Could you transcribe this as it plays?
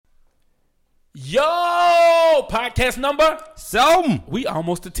Yo, podcast number. We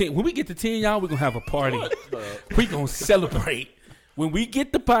almost to 10. When we get to 10, y'all, we're going to have a party. We going to celebrate. When we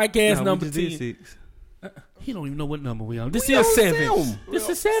get the podcast number 10. He don't even know what number we on. This is 7. This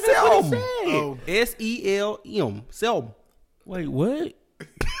is 7. Selm. SELM. Selm. Wait, what?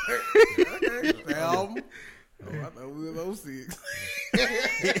 Selm. Oh, I thought we was 06.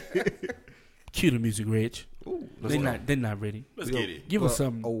 Cue the music, Rich. Ooh, They're not ready. Let's get it. Give us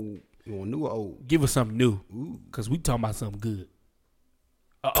something. Old. You want new or old? Give us something new. Because we talking about something good.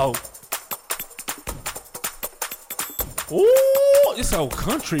 Uh-oh. Ooh, it's old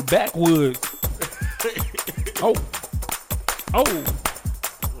country backwoods. Oh,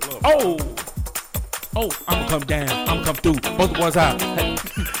 I'm gonna come down. I'm gonna come through. Both the boys out. Hey.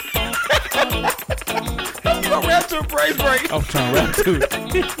 You gonna rap to a praise break? I'm trying to rap too.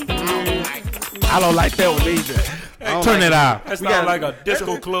 I don't like that one either. Turn it out. That sounds like a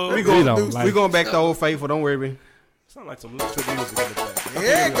disco club. We going back to Old Faithful. Don't worry, man. Sound like some electric music in the back.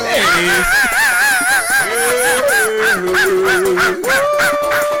 There it goes.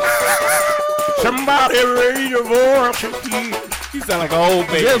 Somebody raise your voice. You sound like an old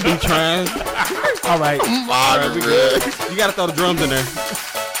baby. Just be trying. All right. We good. You gotta throw the drums in there.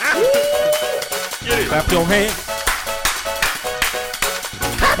 Clap your hand.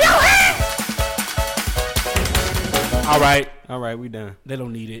 All right, we done. They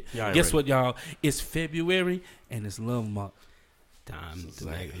don't need it. Y'all ain't Guess ready. what, y'all? It's February and it's love month. Time to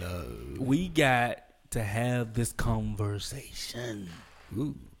make love. We got to have this conversation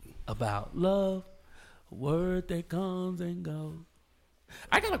about love, a word that comes and goes.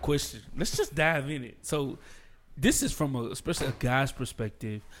 I got a question. Let's just dive in it. So this is from especially a guy's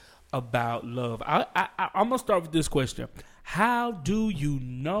perspective about love. I'm going to start with this question. How do you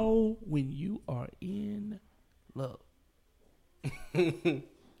know when you are in love?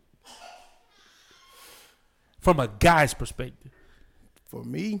 From a guy's perspective. For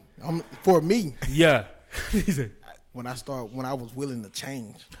me, Yeah. when I was willing to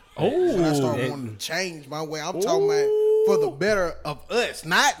change. Oh. When I started wanting to change my way, I'm talking about for the better of us.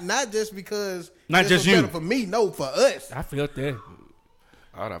 Not just because Not this just was you. better for me. No, for us. I felt that.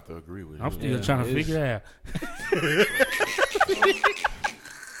 I'd have to agree with you. I'm still trying to figure it out.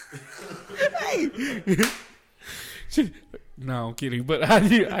 No, I'm kidding. But how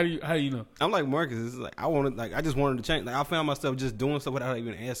do you know? I'm like Marcus. It's like I just wanted to change. Like I found myself just doing stuff without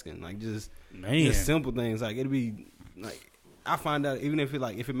even asking. Like just simple things. Like it'd be like I find out even if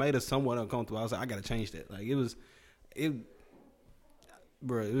it made us somewhat uncomfortable. I was like I gotta change that. Like it was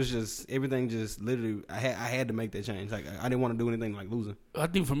just everything. Just literally, I had to make that change. Like I didn't want to do anything like losing. I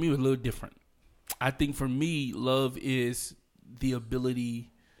think for me it was a little different. I think for me, love is the ability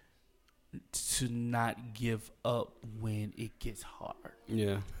to not give up when it gets hard.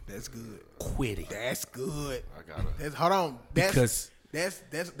 Yeah, That's good. Quitting. That's good. I got it. Hold on. That's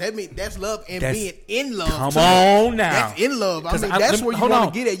love and being in love. Come too. on now. That's in love. I mean, Let that's me- where you hold want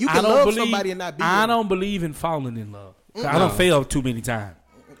on. to get at. You I can don't love believe- somebody and not be. I don't believe in falling in love. I don't fail too many times.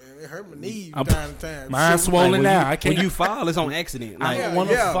 It hurt my knees I'm- from time to time. Mine's Shit, swollen when now. you- I can't. When you fall, it's on accident. I Like, don't want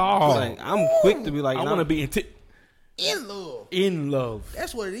to yeah. fall. like, I'm quick to be like, I want to be in love. in love.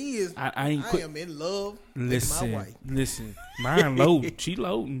 That's what it is. I ain't quick. am in love with my wife. Listen. Mine loading. She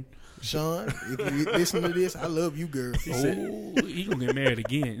loading. Sean, if you listen to this, I love you, girl. Oh, he gonna get married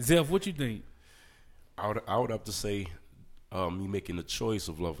again. Zeph, what you think? I would have to say me making the choice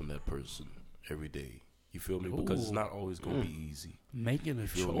of loving that person every day. You feel me? Because it's not always going to be easy. Making a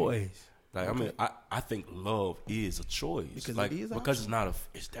feel me? choice. Like I mean, I think love is a choice. Because like it is because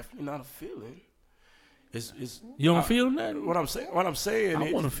it's definitely not a feeling. It's You don't feel nothing? what I'm saying. I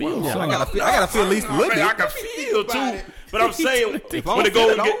is- want to feel I something. gotta feel at least a little man, bit. I can feel too. But I'm saying when the feel going it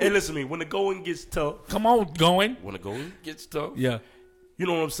get, all- and listen to me, when the going gets tough, Come on, going. when the going gets tough, Yeah. you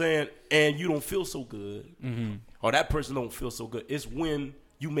know what I'm saying, and you don't feel so good, or that person don't feel so good. It's when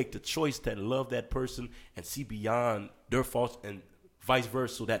you make the choice to love that person and see beyond their faults and vice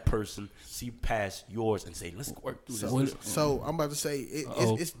versa, so that person see past yours and say, let's work through this. So I'm about to say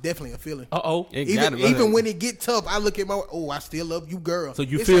it's definitely a feeling. Uh-oh. Even when it get tough, I look at I still love you, girl. So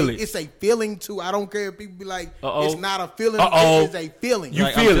you It's feel a- it. It's a feeling too. I don't care if people be like, Uh-oh. it's not a feeling. Uh-oh. It's a feeling. You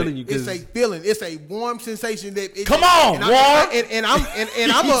Like, feel I'm it. telling you, It's 'cause a feeling. It's a warm sensation. Come on, and warm. And I'm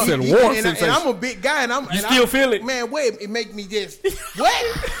He said warm and sensation. I'm a big guy, and You still feel it? Man, wait, it make me just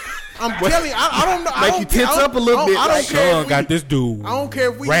what? I'm telling you, I don't know. I Make don't you care- tense I up a don't- little bit, I don't like, care. Sean if got we- this dude. I don't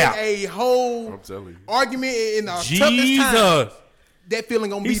care if we rap. get a whole I'm telling you. argument in the toughest time. Jesus. that feeling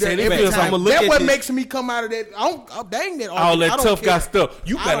gonna be said there it every feels time. I'ma look That's at what this- makes me come out of that. Dang that. All that tough care. guy stuff.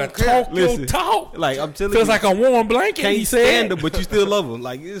 You I better don't care. talk your Listen, talk. like I'm telling Feels you, like a warm blanket. can't He stand said. her, but you still love her.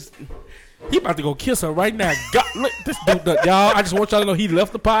 Like it's He about to go kiss her right now. God, look, this dude, y'all. I just want y'all to know he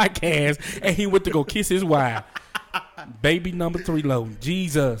left the podcast and he went to go kiss his wife. Baby number 3 low.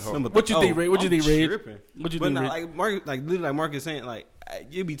 Jesus. What you think, Red? What you think, Red? What you But think, nah, Red? like Mark, like literally, like Mark is saying, like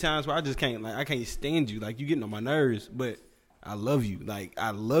you be times where I just can't, like I can't stand you. Like you getting on my nerves, but I love you. Like I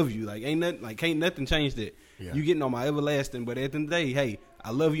love you. Like ain't nothing, like can't nothing change that. Yeah. You getting on my everlasting, but at the end of the day, hey,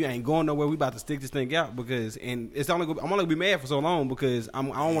 I love you. I ain't going nowhere. We about to stick this thing out because, and it's only I'm only gonna be mad for so long because I don't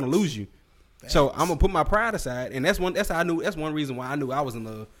want to lose you. So I'm gonna put my pride aside, and that's how I knew. That's one reason why I knew I was in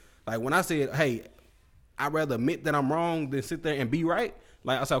love. Like when I said, hey, I'd rather admit that I'm wrong than sit there and be right.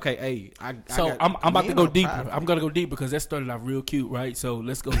 Like I said, okay, hey, I'm about to me go and my deeper. pride. I'm gonna go deep because that started off real cute, right? So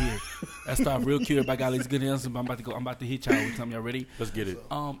let's go here. That started real cute. Everybody got these good answers. But I'm about to hit y'all with something. Y'all ready? Let's get it.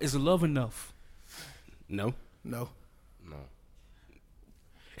 Is love enough? no. No.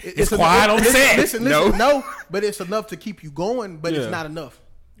 It's quiet on set. Listen, no, but it's enough to keep you going, but Yeah. it's not enough.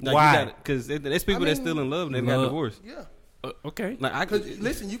 Like, Why? Because there's people that's still in love and they got Love. divorced. Yeah, Okay. Like I because could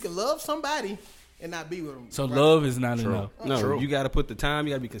listen, you can love somebody and not be with them. So love is not enough. no. True. You got to put the time.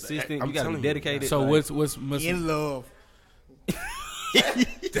 You got to be consistent. I'm You got to be telling you. dedicated. So like, what's In love.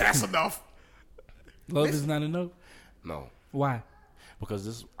 That's enough. love is not enough? No. Why? Because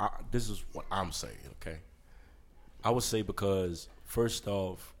this is what I'm saying. Okay, I would say because first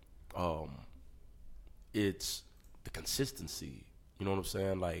off, it's the consistency. You know what I'm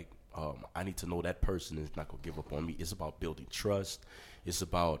saying? Like, I need to know that person is not gonna give up on me. It's about building trust. It's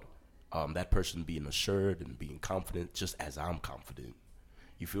about that person being assured and being confident, just as I'm confident.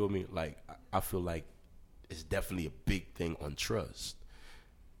 You feel me? Like, I feel like it's definitely a big thing on trust.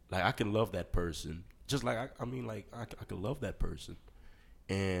 Like, I can love that person, just like I can love that person,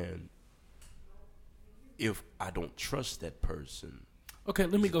 and if I don't trust that person, Okay,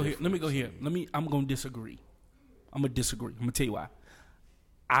 let me go here. I'm gonna disagree. I'm gonna tell you why.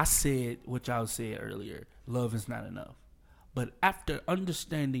 I said what y'all said earlier. Love is not enough. But after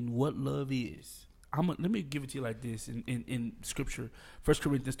understanding what love is, let me give it to you like this in scripture. 1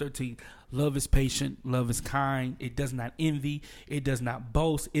 Corinthians 13. Love is patient. Love is kind. It does not envy. It does not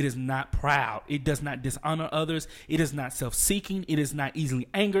boast. It is not proud. It does not dishonor others. It is not self-seeking. It is not easily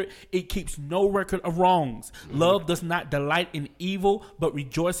angered. It keeps no record of wrongs. Love does not delight in evil, but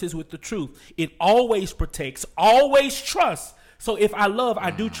rejoices with the truth. It always protects, always trusts. So if I love, I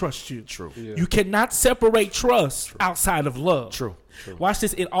do trust you. True. Yeah. You cannot separate trust outside of love. True. Watch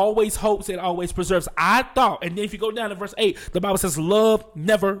this. It always hopes. It always preserves. I thought, and then if you go down to verse 8, the Bible says love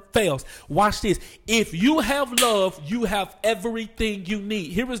never fails. Watch this. If you have love, you have everything you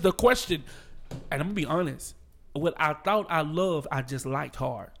need. Here is the question, and I'm going to be honest. What I thought I loved, I just liked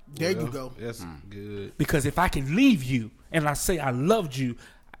hard. There you go. That's good. Because if I can leave you and I say I loved you,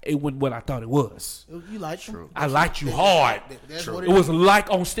 it wasn't what I thought it was. You like them. I liked you hard. That's what It was like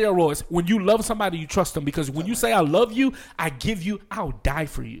on steroids. When you love somebody, you trust them. Because when you say I love you, I give you, I'll die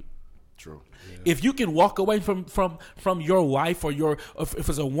for you. True. If you can walk away from your wife or if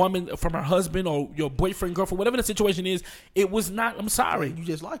it's a woman from her husband or your boyfriend, girlfriend, whatever the situation is, it was not. I'm sorry. You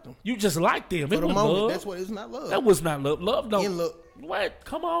just like them. You just liked them. For It the was moment, love. that's what it's not love. That was not love. Love don't. In love. What?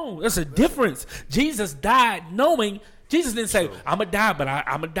 Come on. There's a difference. Jesus died knowing. Jesus didn't say, I'm going to die, but I'm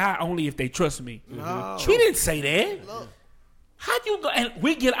going to die only if they trust me. No. He didn't say that. Love. How do you go? And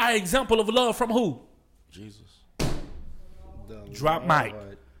we get our example of love from who? Jesus. Drop mic.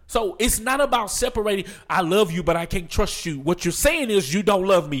 So it's not about separating. I love you, but I can't trust you. What you're saying is you don't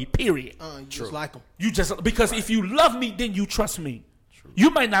love me, period. You just like them. You just, because if you love me, then you trust me. You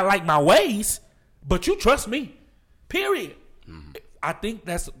might not like my ways, but you trust me, period. I think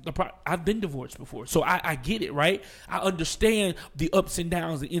that's the part. I've been divorced before, so I get it, right? I understand the ups and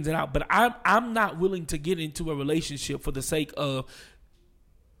downs, the ins and outs, but I'm not willing to get into a relationship for the sake of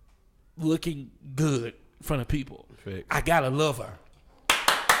looking good in front of people. Facts. I gotta love her.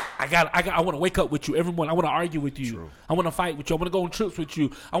 I want to wake up with you every morning. I want to argue with you. True. I want to fight with you. I want to go on trips with you.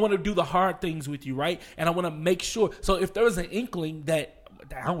 I want to do the hard things with you, right? And I want to make sure. So if there's an inkling that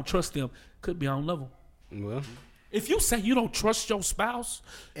I don't trust them, could be on level. Well, If you say you don't trust your spouse,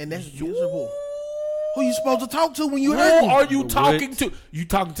 And that's miserable. Who you supposed to talk to when you who hurt are you What? talking to? You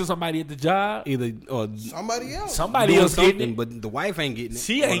talking to somebody at the job? either or Somebody else. Somebody doing else getting something, it. but the wife ain't getting it.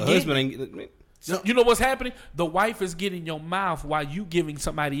 She or ain't the getting husband ain't getting it. So you know what's happening? The wife is getting your mouth while you giving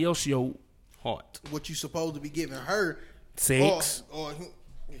somebody else your Heart What you supposed to be giving her. sex. Or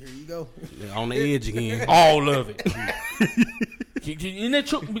here you go. on the edge again. All of it. Isn't that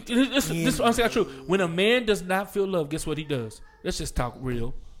true? This is what I'm saying. True. When a man does not feel love, guess what he does? Let's just talk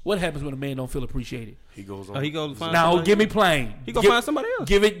real. What happens when a man don't feel appreciated? He goes on. Oh, he goes find. Now, somebody give me else. plain. He gonna find somebody else.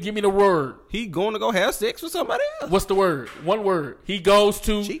 Give me the word. He going to go have sex with somebody else. What's the word? One word. He goes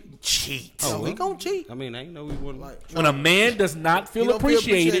to Cheat. Oh, So he gonna cheat. I mean, I ain't know we wouldn't like. When a man does not He feel don't feel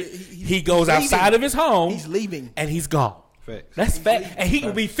appreciated, appreciated. he goes He's outside leaving. of his home. He's leaving. And he's gone. Facts. That's fact. And he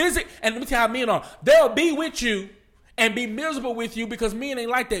will be and let me tell you how men are. They'll be with you and be miserable with you because men ain't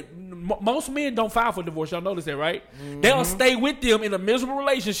like that. Most men don't file for divorce. Y'all notice that, right? They'll stay with them in a miserable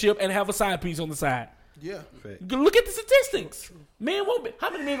relationship and have a side piece on the side. Yeah. Look at the statistics. Men won't be. How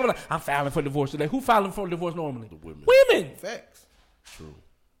many men go like, I'm filing for divorce today? Who filing for divorce normally? The women. Women. Facts. True.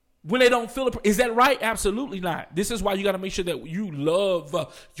 When they don't feel it, is that right? Absolutely not. This is why you got to make sure that you love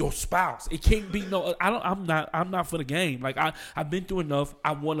your spouse. It can't be no. I'm not for the game. Like I've been through enough.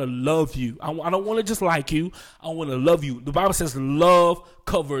 I want to love you. I don't want to just like you. I want to love you. The Bible says love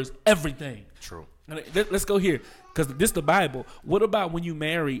covers everything. True. Let's go here because this is the Bible. What about when you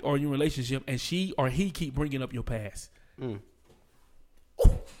marry or you're in a relationship and she or he keep bringing up your past? Ooh.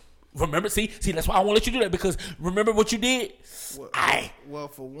 Remember, see, that's why I won't let you do that because remember what you did. Well,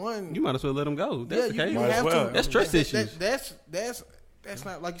 for one, You might as well let him go. That's yeah, okay. you have to. That's trust issues. That's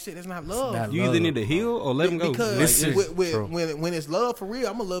not like you said. That's not love. not You either need to heal or let him go. Because Listen. when it's love for real,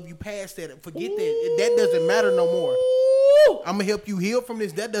 I'm gonna love you past that. Forget that. That doesn't matter no more. I'm gonna help you heal from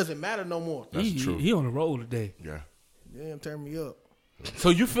this. That doesn't matter no more. He on the road today. Yeah. Damn, turn me up.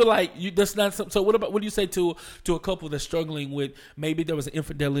 So you feel like that's not so what do you say to a couple that's struggling with maybe there was an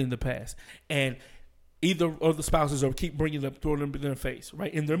infidelity in the past and either of the spouses are keep bringing them throwing them in their face,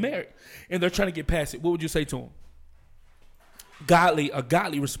 right? And they're married and they're trying to get past it. What would you say to them? A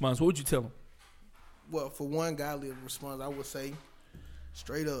godly response. What would you tell them? Well, for one godly response, I would say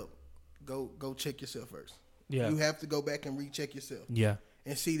straight up, go check yourself first. Yeah. You have to go back and recheck yourself Yeah.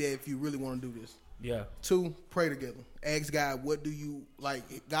 and see that if you really want to do this. Yeah. 2, pray together. Ask God, what do you like?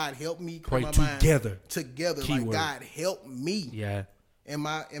 God, help me. Pray my together. Mind together. Key like word. God, help me Yeah. and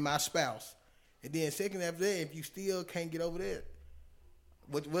my spouse. And then second after that, if you still can't get over that,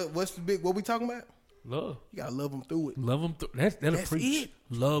 what's the big? What we talking about? Love. You gotta love them through it. Love them. That'll That's preach. it.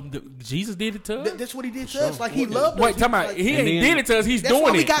 Love them. Jesus did it to us. That's what he did to us. Like he loved us. Wait, time out. Like, He And ain't then- did it to us. He's that's why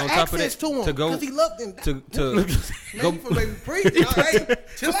doing we it. got On top of access that, to him to go- because he loved them. to Man, you for baby preach. Hey,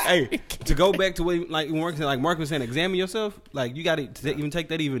 chill out. hey, to go back to what Mark was saying, examine yourself. Like you got to even take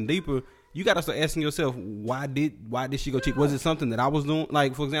that even deeper. You got to start asking yourself, why did she go cheat? Was it something that I was doing?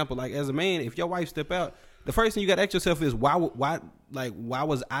 Like for example, like as a man, if your wife step out, the first thing you got to ask yourself is why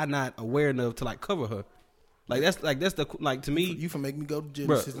was I not aware enough to like cover her? That's to me. You for make me go to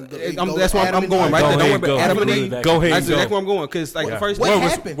Bro, Genesis. And go that's why Adam I'm and going Eve. right there. Don't worry Go about ahead, Adam and go. Eve. Go ahead, That's go. exactly where I'm going because the first What thing,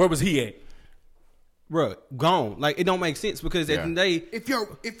 happened? Where was he at? bro, gone. Like it don't make sense because at the end of the day, If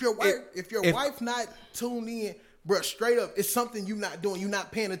your wife not tuned in, bro, straight up, it's something you not doing. You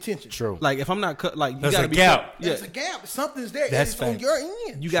not paying attention. True. like if I'm not cut, like you There's gotta a be gap. Yeah. There's a gap. Something's there. That's It's on fact. your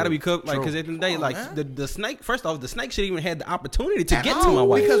end. You got to be covered, like, because at the end of the day, Come like on, the snake. First off, the snake should even had the opportunity to At get to all, my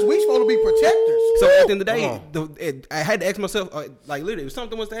wife. because we supposed to be protectors. So at the end of the day, I had to ask myself, like, literally, if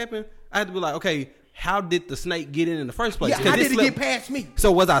something was to happen, I had to be like, okay, how did the snake get in the first place? Yeah, 'Cause how this did it slept- get past me?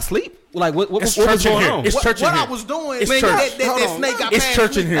 So was I asleep? Like, what It's was church in going here. on? It's What, church in what here. I was doing, It's man, church. that Hold on. snake got It's past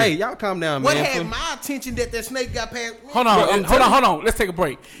church me. in here. Hey, y'all calm down, What man. had my attention that snake got past me? Hold on, Bro, I'm hold on. Let's take a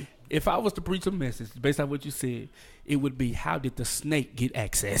break. If I was to preach a message based on what you said, it would be how did the snake get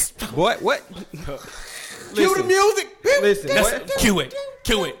access? What? Cue the music. Listen, That's what? cue it.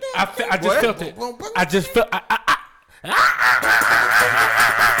 I just What? felt it. I just felt.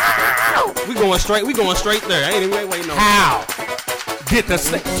 We going straight there. I ain't even waiting on. How did the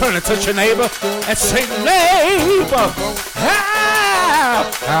snake turn it? Touch your neighbor and say, neighbor.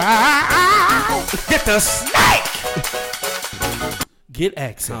 How did the snake get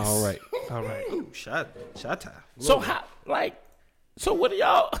access? All right. Ooh, Shot time. So how? So what do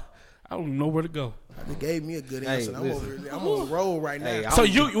y'all? I don't know where to go. They gave me a good answer. I'm listen. I'm on a roll right now. Hey, So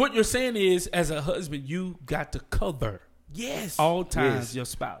what you're saying is, as a husband, you got to cover yes. all times Yes. your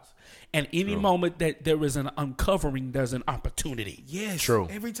spouse, and any moment that there is an uncovering, there's an opportunity. Yes. True.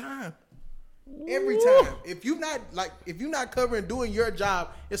 Every time. Every time. If you're not covering doing your job,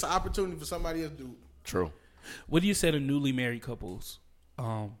 it's an opportunity for somebody else to do it. True. What do you say to newly married couples?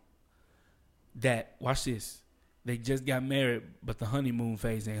 That watch this. They just got married, but the honeymoon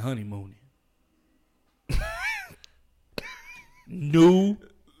phase ain't honeymooning. New.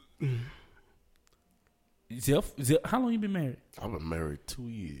 Zip, how long you been married? I've been married 2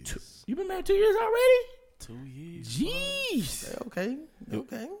 years. You been married 2 years already? 2 years. Jeez. Okay.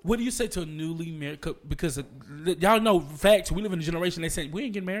 What do you say to a newly married couple? Because y'all know facts. We live in a generation they say we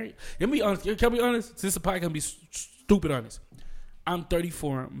ain't getting married. Can I be honest? Can I be honest? Since the podcast can be stupid honest. I'm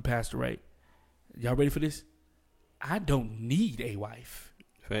 34. I'm past the right. Y'all ready for this? I don't need a wife.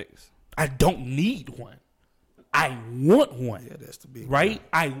 Facts. I don't need one. I want one. Yeah, that's the big right.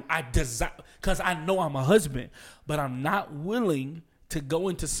 I desire because I know I'm a husband, but I'm not willing to go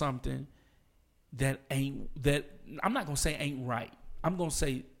into something that I'm not gonna say ain't right. I'm gonna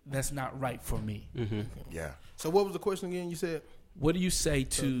say that's not right for me. Mm-hmm. Yeah. So what was the question again? You said What do you say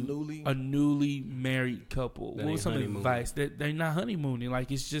to a newly married couple? That What was some advice that they're not honeymooning? Like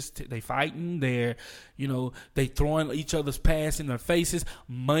it's just they fighting. They throwing each other's past in their faces.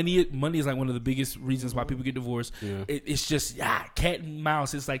 Money is like one of the biggest reasons why people get divorced. Yeah. It's just cat and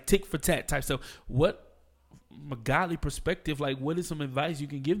mouse. It's like tick for tat type stuff. What from a godly perspective? Like what is some advice you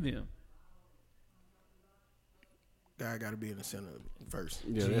can give them? God got to be in the center first.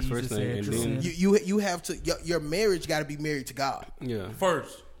 Yeah, that's first thing. And then You have to your marriage got to be married to God. Yeah.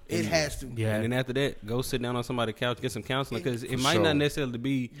 First. It has to. Yeah. And then after that, go sit down on somebody's couch, get some counseling, because it might sure. not necessarily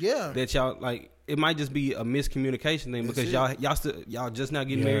be Yeah. that y'all like. It might just be a miscommunication thing because y'all just not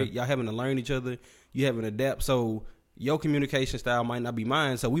getting married. Y'all having to learn each other. You having to adapt. So your communication style might not be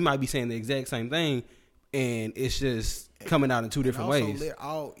mine. So we might be saying the exact same thing, and it's just coming out in two different also ways. let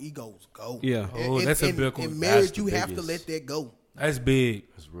all egos go. Yeah. Oh, that's a big one. In marriage, That's the you have to biggest. let that go. That's big.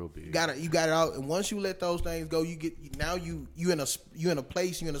 It's real big. You got it out, and once you let those things go, you in a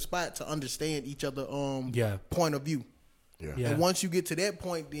place, you in a spot to understand each other point of view. Yeah. And once you get to that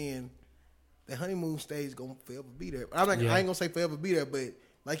point, then the honeymoon stage gonna forever be there. I ain't gonna say forever be there, but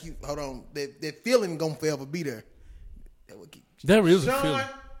like that feeling gonna forever be there. That would keep. There is a Sean, feeling.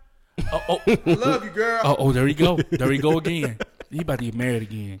 I love you, girl. Oh, there he go. There he go again. He about to get married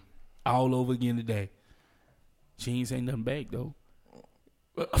again. All over again today. She ain't saying nothing back, though.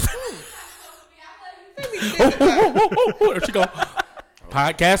 There she go.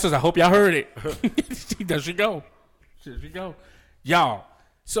 Podcasters, I hope y'all heard it. There she go. There she go. Y'all,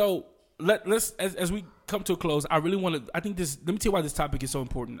 so let's as we come to a close, I really want to, let me tell you why this topic is so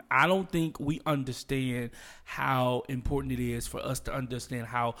important. I don't think we understand how important it is for us to understand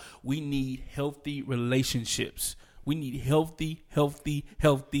how we need healthy relationships. We need healthy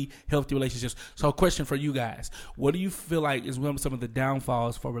relationships. So a question for you guys. What do you feel like is one of some of the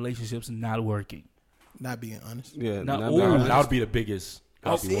downfalls for relationships not working? Not being honest. Yeah. That would be the biggest.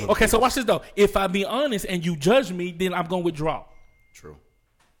 Okay, so watch this though. If I be honest and you judge me, then I'm going to withdraw. True.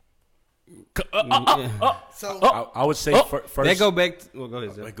 So I would say first. That go back. Well, go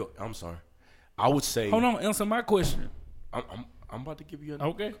ahead, Zach. I'm sorry. I would say. Hold on, answer my question. I'm about to give you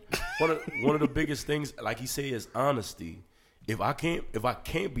Okay. One of the biggest things, like he said, is honesty. If I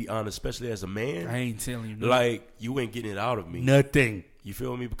can't be honest, especially as a man, I ain't telling you nothing. like you ain't getting it out of me. Nothing. You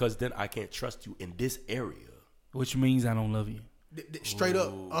feel me? Because then I can't trust you in this area. Which means I don't love you. straight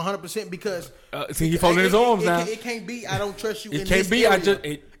up, 100%. Because See, he folding his arms now. It can't be. I don't trust you. It in can't this be.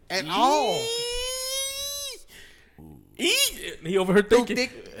 area at all. He over here thinking,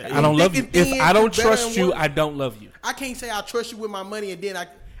 I don't thick love you. and If thin, I don't through better trust and you, worse. I don't love you. I can't say I trust you with my money and then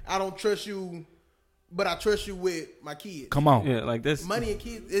I don't trust you, but I trust you with my kids. Come on. Yeah, like this. Money and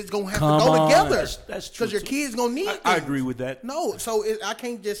kids, it's gonna have Come to go on. together. That's true, Because your too. kids gonna need. I things. agree with that. No, so I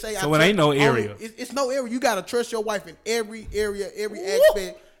can't just say. So it ain't no area. It's no area. You gotta trust your wife in every area, every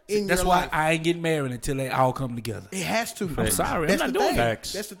aspect in That's your why life. I ain't getting married until they all come together. It has to. I'm sorry. That's I'm the not doing thing. that.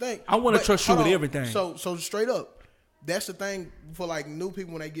 Facts. That's the thing. I wanna But trust you hold with on. everything. So straight up, that's the thing for like new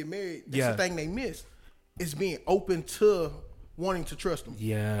people when they get married. That's the thing they miss. Is being open to wanting to trust them.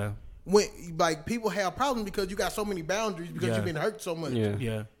 Yeah. When like people have problems because you got so many boundaries because Yeah. you've been hurt so much. Yeah.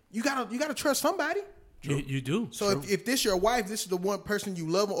 Yeah. You gotta trust somebody. You do. So if this your wife, this is the one person you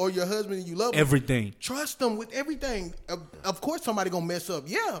love, or your husband and you love them, Everything. trust them with everything. Of course, somebody gonna mess up.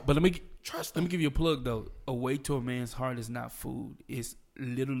 Yeah, But let me trust let them. me give you a plug though. A way to a man's heart is not food. It's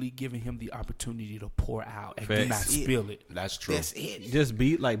literally giving him the opportunity to pour out and do Facts. not That's it. spill it. That's true. That's it. Just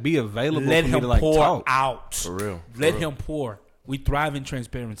be available Let for me him to like pour talk. out. For real. Let him pour. We thrive in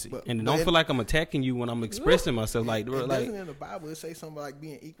transparency. And don't feel like I'm attacking you when I'm expressing myself. Like, It like doesn't in the Bible it say something like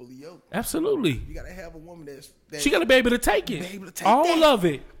being equally yoked. Absolutely. You gotta have a woman that She got to be able to take it. Be able to take all that. of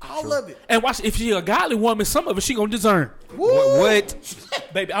it. all of it. And watch, if she a godly woman, some of it she gonna discern. what?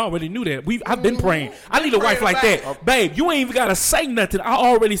 Baby, I already knew that. I've been praying. I need a wife praying like about that. Babe, you ain't even gotta say nothing. I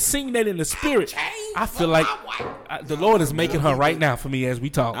already seen that in the spirit. I feel like the Lord is making her right now for me as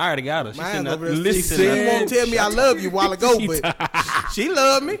we talk. I already got her. She Mine sitting up. over there. Listen. She won't tell me I love you a while ago, but she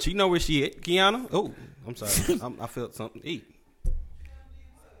loved me. She know where she at. Kiana. Oh, I'm sorry. I felt something. Eat.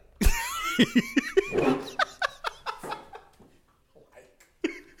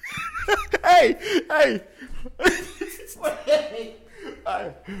 Hey.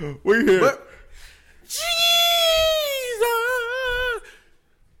 We here. But, Jesus.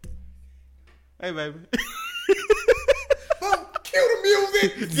 Hey, baby. cue the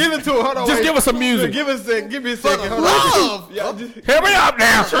music. Give it to her. Hold on. Just give us some music. Give me a second. For the Hold on. love. Yeah, just- Hurry up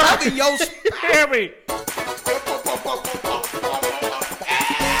now. Loving your Hurry.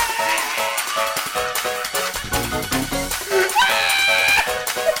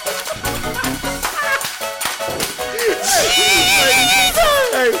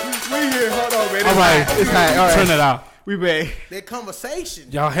 Hey, we here. Hold on, man. All right. It's hot. All right. Turn it off. We back. that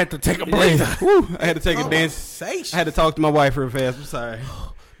conversation. Y'all had to take a break. Woo. I had to take a dance. Conversation. I had to talk to my wife real fast. I'm sorry.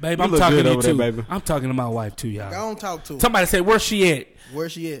 Babe, You I'm look talking good to you over there, too. baby. I'm talking to my wife too, y'all. Don't talk to her. Somebody say, where's she at? Where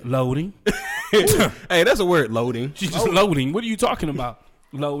she at? Loading. Hey, that's a word. Loading. She's just loading. What are you talking about?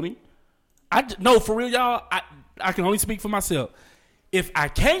 Loading. No, for real, y'all. I can only speak for myself. If I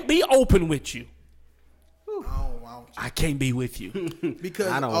can't be open with you, I can't be with you. Because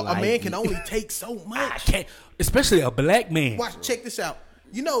I don't a like man you. can only take so I much. can't, especially a black man. Watch, check this out.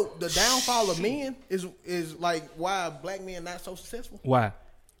 You know the downfall of men is like why black men not so successful. Why?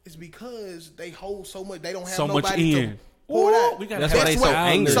 It's because they hold so much. They don't have So much nobody in. to pour it out. We gotta That's have why they some so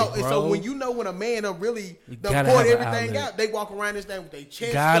angry, So, bro. so when you know when a man really gotta poured have an everything outlet. out, they walk around this thing with their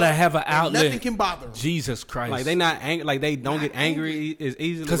chest. Gotta up, have an and outlet. Nothing can bother them. Jesus Christ. Like they not angry. Like they don't get angry as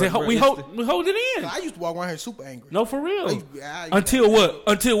easily. because Like, bro, we it's hold it in. I used to walk around here super angry. No, for real. I- Until what?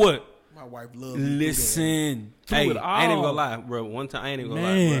 Until what? My wife loved me. Listen. Through Hey, it all. I ain't even gonna lie, bro. One time I ain't even gonna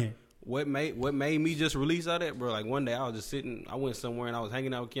lie, Man. bro. What made me just release all that, bro? Like one day I was just sitting, I went somewhere and I was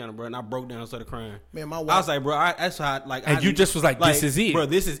hanging out with Kiana, bro, and I broke down and started crying. Man, my wife. I was like, bro, that's how like. And you just was like, this is it. bro.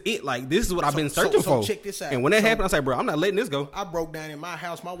 This is it. Like this is what I've been So searching for. check this out. And when that So- happened, I was like, bro, I'm not letting this go. I broke down in my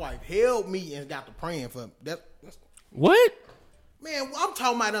house. My wife held me and got to praying for me. That's What? man. I'm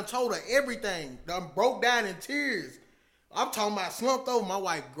talking about. I done told her everything. Done broke down in tears. I'm talking about slumped over. My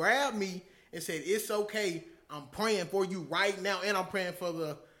wife grabbed me and said, "It's okay. I'm praying for you right now, and I'm praying for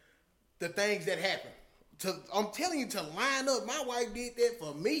the things that happen." I'm telling you to line up. My wife did that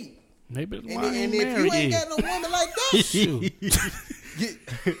for me. Maybe it's And, why I ain't and if you married ain't yet. got no woman like that, Shoot.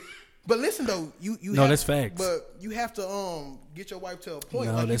 but listen though, you No, have, that's facts. But you have to get your wife to a point.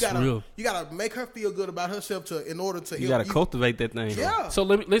 No, like that's you gotta, real. You gotta make her feel good about herself in order to You help gotta cultivate that thing. bro. Yeah, So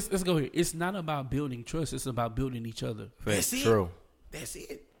let's go here. It's not about building trust. It's about building each other. that's it. True. That's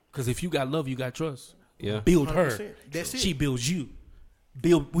it. Because if you got love, you got trust. Yeah. Build her. 100%. That's it. She builds you.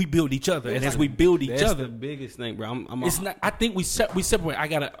 We build each other, and as we build each That's other, the biggest thing, bro. it's not. I think we separate.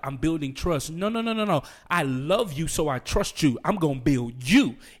 I'm building trust. No. I love you, so I trust you. I'm gonna build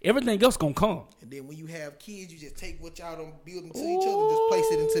you. Everything else gonna come. And then when you have kids, you just take what y'all done build into each other, just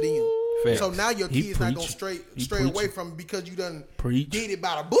place it into them. Facts. So now your He kids not gonna preaching. He stray away preaching. from because you done Preach. did it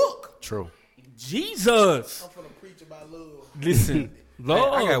by the book. True. Jesus, I'm finna preach about love. listen,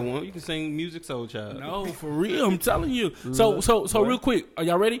 love. I got one. You can sing music, soul child. No, for real. I'm telling you. So real quick, are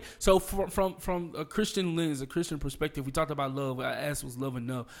y'all ready? So from a Christian lens, a Christian perspective, we talked about love. I asked, was love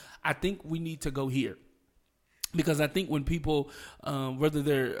enough? I think we need to go here because I think when people, whether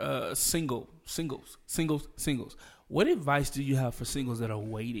they're singles, what advice do you have for singles that are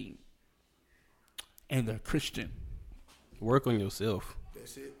waiting and they're Christian? Work on yourself.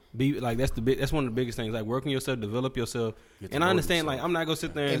 That's it. Be like that's one of the biggest things. Like work on yourself, develop yourself. And I understand. Like I'm not gonna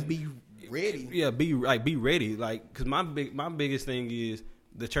sit there And be ready. Yeah, be ready. Like, cause my biggest thing is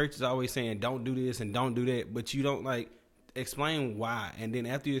the church is always saying don't do this and don't do that, but you don't like explain why. And then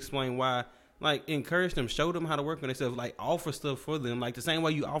after you explain why, like encourage them, show them how to work on themselves. Like offer stuff for them, like the same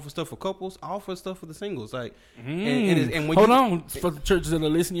way you offer stuff for couples, offer stuff for the singles. Like, and when Hold on, for the churches that are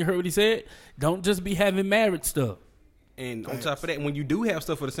listening, you heard what he said. Don't just be having married stuff. And on top of that, when you do have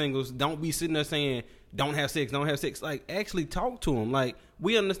stuff for the singles, don't be sitting there saying don't have sex. Like actually talk to them. Like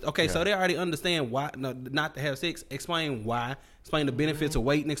we understand. Okay, so they already understand why not to have sex. Explain why. Explain the benefits of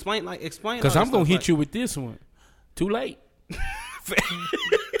waiting. Explain. Because I'm gonna hit you with this one. Too late.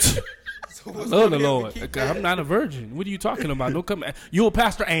 Love the Lord. Okay, I'm not a virgin. What are you talking about? Don't come. You a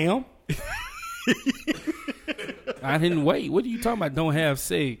pastor? Am. I didn't wait. What are you talking about? Don't have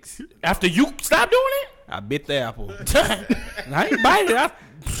sex after you stop doing it? I bit the apple. I ain't bite it. I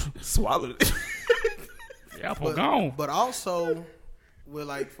swallowed it. The apple gone. But also, we're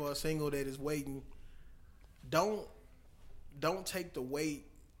like for a single that is waiting, don't take the wait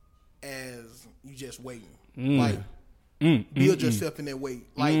as you just waiting. Like build yourself in that wait.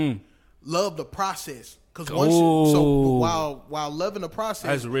 Like love the process. Because once while loving the process,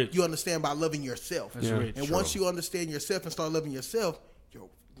 That's rich. you understand by loving yourself. That's rich. And once you understand yourself and start loving yourself,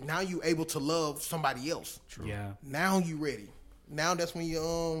 now you able to love somebody else. True. Yeah. Now you ready. Now that's when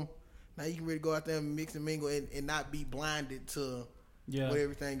you now you can really go out there and mix and mingle and not be blinded to what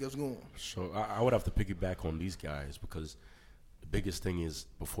everything is going. So I would have to piggyback on these guys because the biggest thing is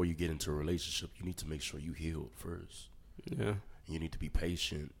before you get into a relationship, you need to make sure you healed first. Yeah. You need to be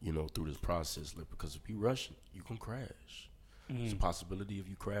patient, through this process. Because if you rush, you can crash. There's a possibility of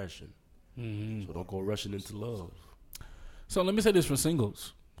you crashing. So don't go rushing into love. So let me say this for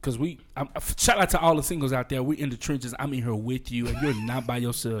singles. Because shout out to all the singles out there. We in the trenches. I'm in here with you, and you're not by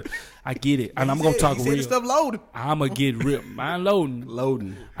yourself. I get it, and I'm gonna talk real. The stuff loaded. I'm gonna get real. Mine loading.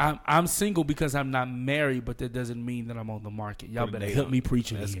 Loading. I'm single because I'm not married, but that doesn't mean that I'm on the market. Y'all better help me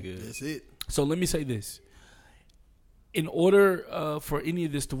preach it. That's good. That's it. So let me say this. In order for any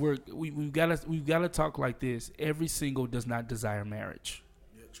of this to work, we've got to talk like this. Every single does not desire marriage.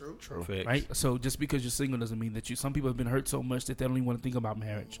 True. Right? So just because you're single doesn't mean that some people have been hurt so much that they don't even want to think about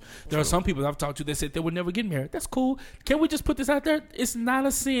marriage. There are some people I've talked to that said they would never get married. That's cool. Can we just put this out there? It's not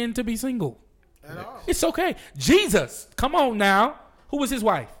a sin to be single. At all. It's okay. Jesus, come on now. Who was his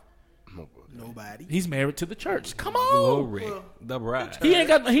wife? Nobody. He's married to the church. Come on. Glory. The bride. He ain't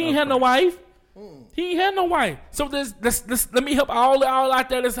had no wife. He ain't had no wife. So let me help all out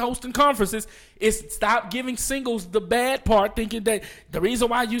there that's hosting conferences is stop giving singles the bad part, thinking that the reason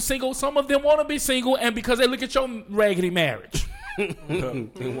why you single, some of them want to be single, and because they look at your raggedy marriage.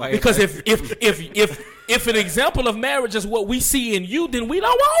 Because if an example of marriage is what we see in you, then we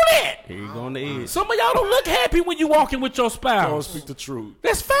don't want it. Here you go on the edge. Some of y'all don't look happy when you walking with your spouse. Don't speak the truth.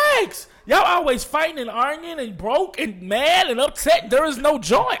 That's facts. Y'all always fighting and arguing and broke and mad and upset. There is no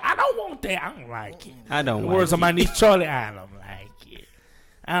joy. I don't want that. I don't like it. I don't The like words it. of my niece Charlie, I don't like it.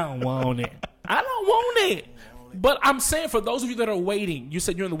 I don't want it. I don't want it. But I'm saying for those of you that are waiting, you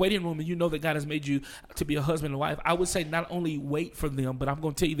said you're in the waiting room and you know that God has made you to be a husband and wife. I would say not only wait for them, but I'm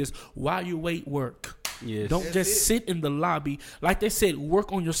going to tell you this. While you wait, work. Yes. Don't just sit in the lobby. Like they said,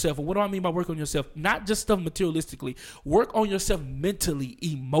 work on yourself. And what do I mean by work on yourself? Not just stuff materialistically. Work on yourself mentally,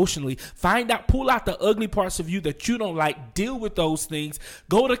 emotionally. Find out, pull out the ugly parts of you that you don't like. Deal with those things.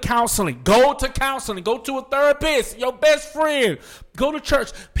 Go to counseling. Go to a therapist, your best friend. Go to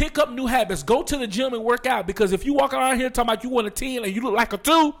church. Pick up new habits. Go to the gym and work out. Because if you walk around here talking about you want a 10 and you look like a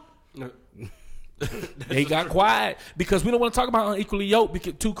 2, they got quiet. Because we don't want to talk about unequally yoked.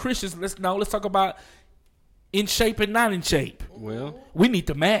 Because two Christians, let's talk about in shape and not in shape. Well, we need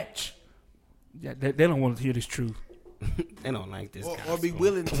to match. Yeah, they don't want to hear this truth. they don't like this. Or be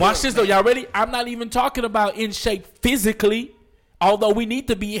willing to watch this though. Y'all ready? I'm not even talking about in shape physically, although we need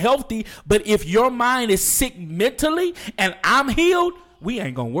to be healthy. But if your mind is sick mentally and I'm healed, we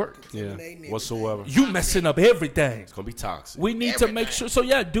ain't gonna work. Yeah, whatsoever. You messing up everything. It's gonna be toxic. We need to make sure. So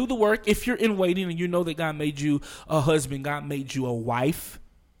yeah, do the work. If you're in waiting and you know that God made you a husband, God made you a wife,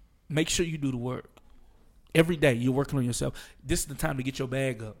 make sure you do the work. Every day you're working on yourself. This is the time to get your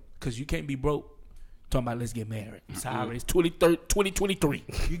bag up because you can't be broke talking about let's get married. I'm sorry, it's 2023.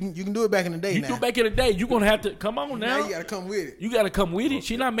 You can do it back in the day. You do it back in the day. You're going to have to come on now. Now you got to come with it. You got to come with it.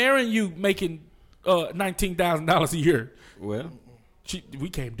 She's not marrying you making $19,000 a year. Well, we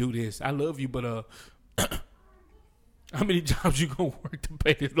can't do this. I love you, but how many jobs you going to work to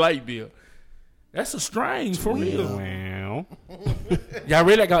pay this light bill? That's a strain for real. Well. Y'all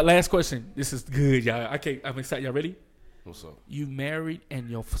ready? I got last question. This is good, y'all. I'm excited. Y'all ready? What's up? You married and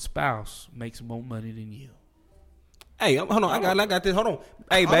your spouse makes more money than you. Hey, hold on. I got this. Hold on.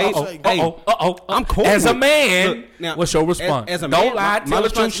 Hey, babe. I'm cool. As a man, look, now, what's your response? As a Don't man, lie. Tell the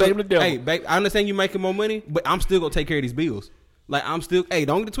truth. Shame the devil. Hey, babe, I understand you making more money, but I'm still gonna take care of these bills. Like I'm still. Hey,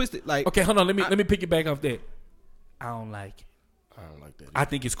 don't get it twisted. Like okay, hold on. Let me pick it back off that. I don't like it. I don't like that. I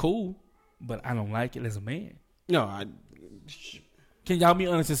think it's cool, but I don't like it as a man. No, Can y'all be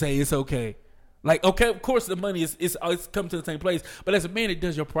honest and say it's okay? Like, okay, of course the money is come to the same place, but as a man, it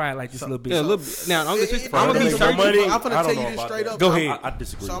does your pride like this a little bit. Yeah, a little bit. Now, I'm gonna be tell money. you. I'm gonna tell you this straight up. Go ahead. I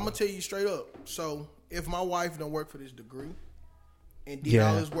disagree. So I'm gonna tell you straight up. So if my wife don't work for this degree and did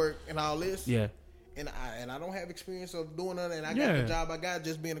all this work and all this, and I don't have experience of doing nothing, and I got the job I got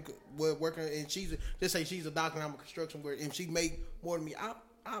just being working, and she's a doctor, and I'm a construction worker, and she make more than me.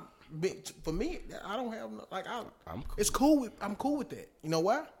 For me, I don't have I'm cool. It's cool. I'm cool with that. You know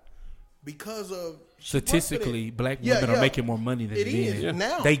why? Because of statistically, black women are making more money than men. Is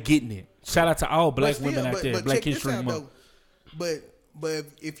now. They getting it. Shout out to all black women out there. Black History Month. But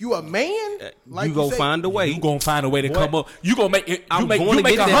if you a man, like you gonna find a way. You gonna find a way to come up. You gonna make it. You make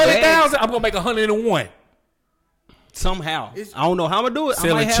 100,000. I'm gonna make 101. Somehow, I don't know how I'm gonna do it.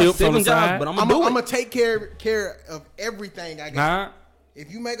 Selling I might have chips 7 on the jobs, side. but I'm gonna gonna take care of everything I got. If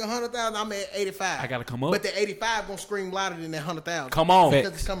you make 100,000, I'm at 85. I gotta come up. But the 85 gonna scream louder than that 100,000. Come on.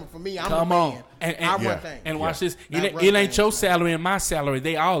 because it's coming from me. I'm Come the on. man. And I yeah. run things. And watch this. Not It run ain't things, your man. salary and my salary.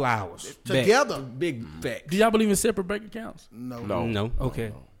 They all ours. Together. Big facts. Do y'all believe in separate bank accounts? No. No.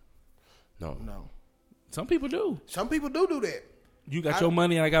 Okay. No. Some people do. Some people do that. You got your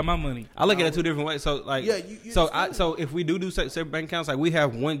money and I got my money. I look at it two different ways. So like, Yeah, so if we do separate bank accounts, like we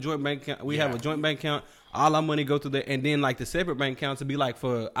have one joint bank account, we have a joint bank account. All our money go through there, and then like the separate bank accounts to be like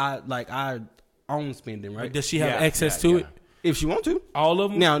for our own spending, right? But does she have Yeah, access yeah, to yeah. it? If she want to. All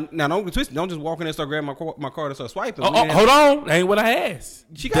of them? Now don't twist. Don't just walk in there and start grabbing my card and start swiping. Oh, hold on. That ain't what I asked.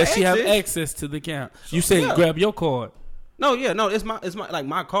 She got Does she have access. access to the account? You said Yeah. grab your card. No, it's my like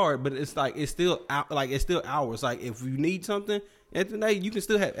my card, but it's like it's still out, like it's still ours. Like if you need something at the night, you can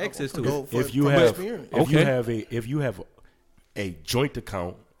still have access to it. If you have a joint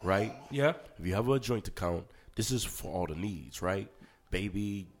account, right? Yeah. If you have a joint account, this is for all the needs, right?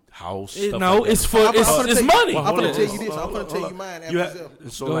 Baby, house. It- stuff no, like that. it's for I'm it's gonna money. I'm hold gonna on, tell hold you this. on, I'm gonna hold tell on. you mine You after have-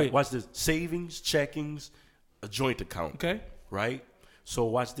 this. So Go like, ahead. watch this: savings, checkings, a joint account. Okay. Right. So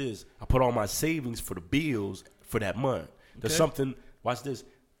watch this. I put all my savings for the bills for that month. There's Okay. something. Watch this.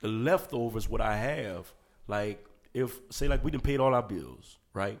 The leftovers, what I have, like if say like we done paid all our bills,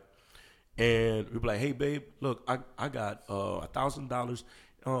 right? And we be like, hey babe, look, I got $1,000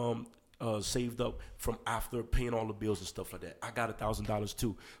 saved up from after paying all the bills and stuff like that. I got $1,000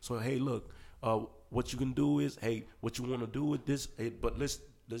 too. So hey, look, what you can do is, hey, what you want to do with this? Hey, but let's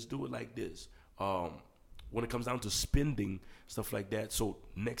do it like this. When it comes down to spending stuff like that, so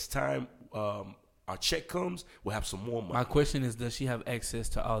next time our check comes, we'll have some more money. My question is, does she have access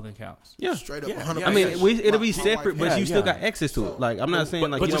to all the accounts? Yeah. Straight up, Yeah, 100%. yeah. I mean, it'll be My separate, wife- but you still yeah. got access to it. Like I'm not saying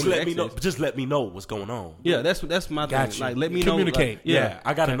like but you just don't let get me know. access. Just let me know what's going on. Yeah, that's my Got thing. you. Like let me Communicate. know. Like, Yeah,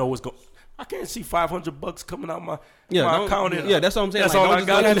 I gotta know what's going. I can't see $500 coming out my account. Yeah, that's what I'm saying. That's like, all I don't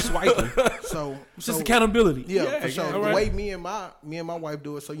got. just go swiping. So Just accountability. Yeah, Yeah, for sure. yeah, The right. way me and my wife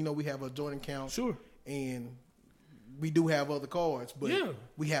do it, so we have a joint account. Sure. And we do have other cards, but Yeah.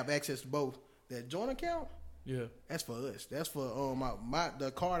 we have access to both. That joint account, Yeah. that's for us. That's for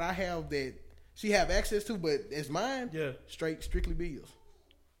the card I have that she have access to, but it's mine. Yeah. Strictly bills.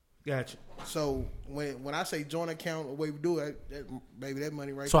 Gotcha. So when I say joint account, the way we do it, baby, that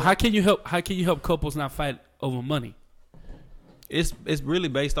money right So there. how can you help couples not fight over money? It's really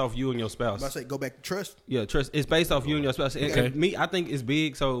based off you and your spouse. I say go back to trust. Yeah, trust. It's based off you and your spouse. And- Okay. and me, I think it's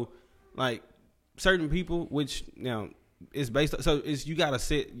big. So, like, certain people, which now it's based. So it's you gotta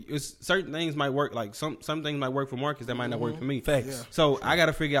sit. It's certain things might work. Like some things might work for Marcus that might not work for me. Facts. Yeah. So I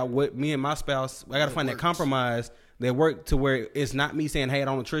gotta figure out what me and my spouse. I gotta find that compromise that work to where it's not me saying, "Hey, I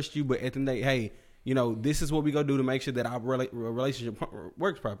don't trust you," but at the end of the day, hey, this is what we gonna do to make sure that our relationship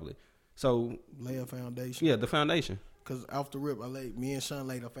works properly. So Lay a foundation. yeah, the foundation. Cause off the rip, me and Sean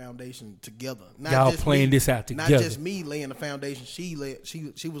laid a foundation together. Not Y'all just playing me, this out Not together. just me laying the foundation. She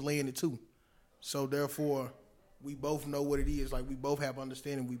was laying it too. So therefore, we both know what it is. Like we both have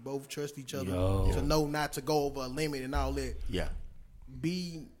understanding. We both trust each other Yo. to know not to go over a limit and all that. Yeah.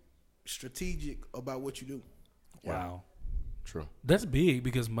 Be strategic about what you do. Wow. True. That's big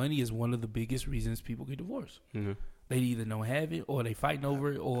because money is one of the biggest reasons people get divorced. Mm-hmm. They either don't have it or they fighting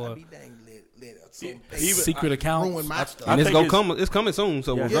over it I or be dang let some Even- secret accounts. ruin my stuff. And I it's think gonna it's- come. It's coming soon.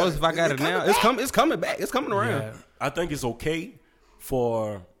 So Yeah. regardless if I got It's it now, coming it's coming back. It's coming around. Yeah. I think it's okay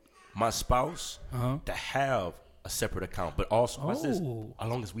for my spouse Uh-huh. to have a separate account, but also watch this, Oh. as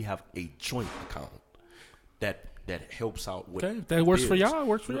long as we have a joint account that helps out with. Okay, if that works for bills. y'all, it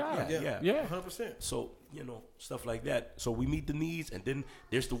works for y'all. Yeah. Yeah. 100%. So stuff like that. So we meet the needs, and then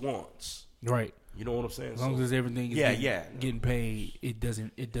there's the wants. Right. You know what I'm saying? As long So- as everything is getting paid, it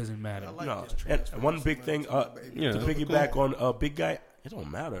doesn't matter. I like No, this and transparency, one big man, thing, too, baby. Yeah. to Come piggyback on Big Guy, it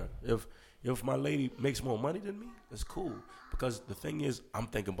don't matter if my lady makes more money than me. It's cool because the thing is, I'm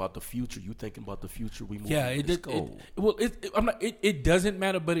thinking about the future. You thinking about the future. We move. Yeah, it doesn't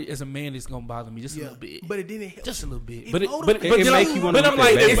matter, but as a man, it's gonna bother me just a Yeah, little bit. but it didn't help. Just a little bit. It But motivates- but It then make I'm- you wanna but I'm look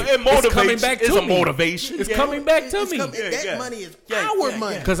like, at it's, that. it's coming back It's to a me. motivation. It's Yeah. coming back to It's me. coming- that yeah. money is Yeah, our yeah,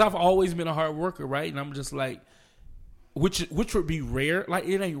 money. yeah. Because I've always been a hard worker, right? And I'm just like, which would be rare. Like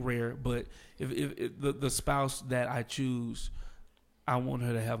it ain't rare, but if the spouse that I choose, I want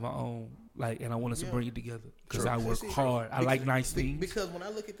her to have her own. Like, and I want us to bring it together because I work hard. I like nice things. Because when I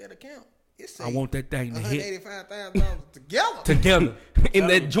look at that account, it's I want that thing to hit $185,000 together. together In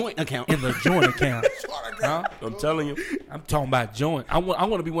that joint account. in the joint account. Huh? I'm telling you. I'm talking about joint. I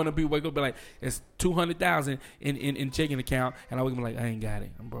want to be one of the people wake up and be like, it's 200,000 in checking account, and I wake up and be like, I ain't got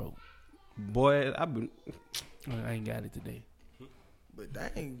it. I'm broke. Boy, I've been. I ain't got it today. But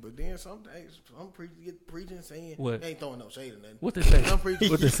dang, but then some preachers get preaching saying What? they ain't throwing no shade or nothing. What they say? Some preachers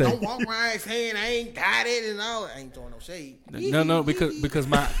What they say? don't walk around saying I ain't got it and all. I ain't throwing no shade. No, because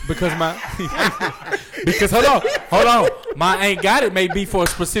my because hold on, my ain't got it may be for a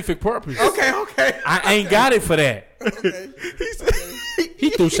specific purpose. Okay. I ain't got it for that. Okay.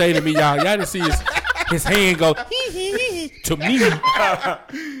 He threw shade at me, y'all. Y'all didn't see his hand go to me.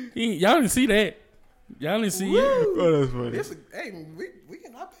 Y'all didn't see that. Y'all didn't see it. Oh, that's funny. Hey, we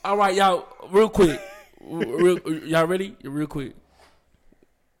can not. All right, y'all. Real quick. Y'all ready? Real quick.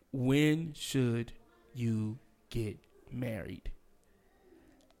 When should you get married?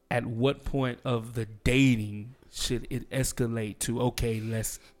 At what point of the dating should it escalate to, okay,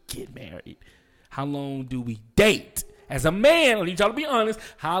 let's get married? How long do we date? As a man, I need y'all to be honest,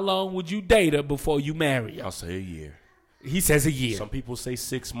 how long would you date her before you marry her? I'll say a year. He says a year. Some people say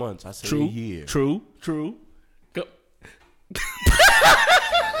 6 months. I say True. a year. True. Go.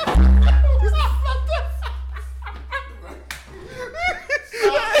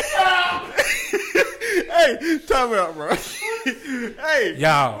 Hey, time out, bro. Hey,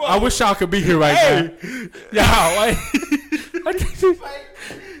 Y'all, I wish y'all could be here right now. Y'all,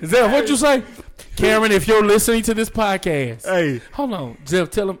 is that what you say? Karen, if you're listening to this podcast, hey, hold on. Jeff,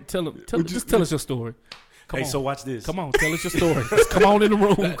 tell him, just tell us your story. Come on. So watch this. Come on, tell us your story. Just come on in the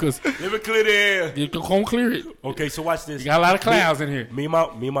room, because Let me clear the air. you can clear it. Okay, so watch this. You got a lot of clouds in here. Me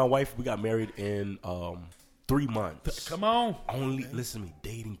and my wife, we got married in 3 months. Come on. Only listen to me,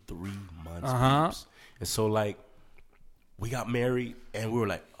 dating 3 months. Uh-huh. Peeps. And so like we got married and we were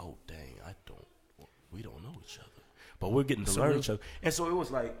like, oh dang, we don't know each other. But we're getting to learn each other. And so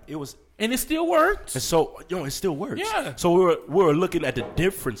And it still works. and so it still works. Yeah. So we were looking at the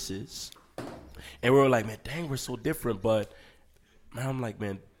differences and we were like, man, dang, we're so different. But man, I'm like,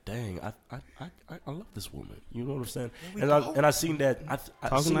 man, dang, I love this woman. You know what I'm saying? And I seen that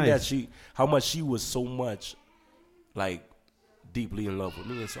I seen nice. that how much she was so much like deeply in love with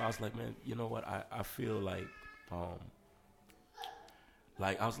me. And so I was like, man, you know what? I feel like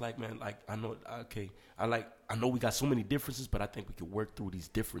I was like, man, like I know we got so many differences, but I think we could work through these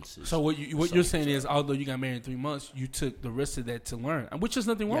differences. So what you're saying is, although you got married in 3 months, you took the rest of that to learn, which is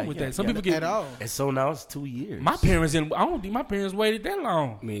nothing wrong with that. Some people get at all. And so now it's 2 years. My parents didn't. I don't think my parents waited that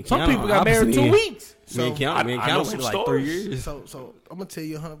long. Me and Some Keanu people got married in 2 opposite weeks. me and Keanu I know went some like 3 stories. years. So I'm gonna tell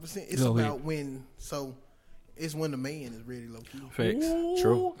you 100%. It's Go about ahead. when. So it's when the man is ready, low key. Facts.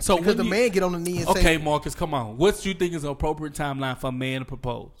 True. So Because the when man get on the knee and okay, say, Marcus, come on. What you think is an appropriate timeline for a man to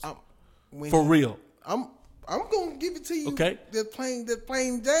propose? when For real. I'm gonna give it to you. Okay. The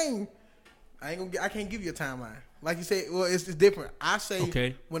plain Jane. I can't give you a timeline. Like you said, well, it's different. I say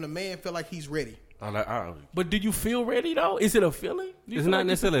Okay. when a man feel like he's ready. But do you feel ready though? Is it a feeling? Do you It's feel not like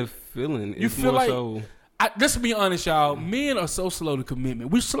necessarily a feeling. You It's feel more like so let's be honest, y'all. Men are so slow to commitment.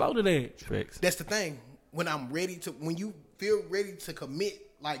 We're slow to that. facts. That's the thing. When you feel ready to commit,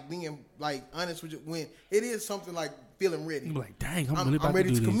 like being like honest with you, when it is something like feeling ready. You be like, dang, I'm really about I'm ready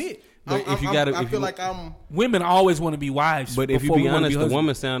to to do this. commit. But if you gotta- I if feel you- like I'm. Women always want to be wives. But if you before be we wanna honest, the husbands.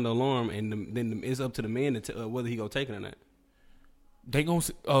 woman sound the alarm, and then it's up to the man to tell whether he gonna take it or not. They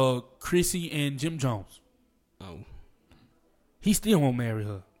gonna Chrissy and Jim Jones. Oh, He still won't marry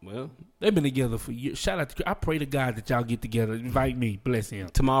her. well, They've been together for years. Shout out to I pray to God that y'all get together. Invite me. Bless him.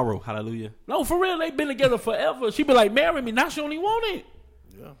 tomorrow, hallelujah. No, for real. They've been together forever. She be like, marry me. Now she only want it.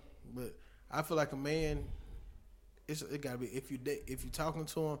 Yeah, but I feel like a man. It gotta be if you talking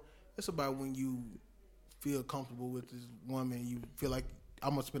to him. It's about when you feel comfortable with this woman. You feel like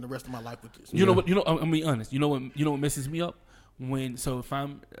I'm gonna spend the rest of my life with this. You know what? I'm gonna be honest. You know what messes me up? If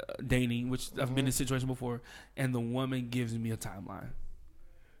I'm dating, which I've been in a situation before, and the woman gives me a timeline.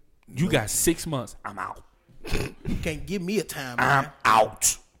 You got 6 months. I'm out. You can't give me a time. I'm man.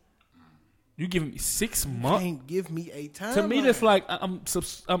 out. You giving me 6 You months? can't give me a time. To me, that's like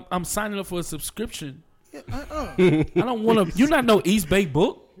I'm signing up for a subscription. Yeah, I don't want to. You not know East Bay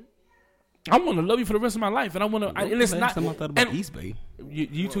book. I want to love you for the rest of my life, and I want to. And it's not. Time I thought about and East Bay.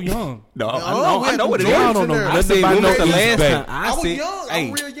 you too young. No, I know what it is. Y'all don't know I nothing said about when no was the East last Bay. time I was said, young. hey,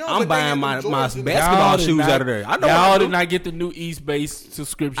 I'm real young, I'm but buying they my had them Jordans. basketball Y'all did shoes not- out of there. I know Y'all I did do. not get the new East Bay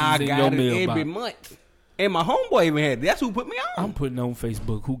subscriptions I in your got it mailbox. every month. And my homeboy even had it. That's who put me on. I'm putting on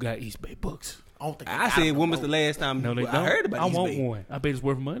Facebook who got East Bay books. I don't think I said, when was the last time No, they don't. I heard about I East want Bay? one. I bet it's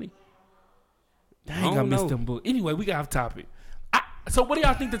worth money. Dang, I I don't missed know. them books. Anyway, we got off topic. So what do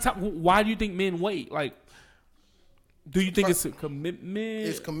y'all think the top? Why do you think men wait? Like, do you think it's a commitment?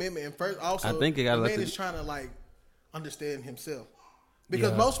 It's commitment, and first also I think it gotta the let man the- is trying to like understand himself.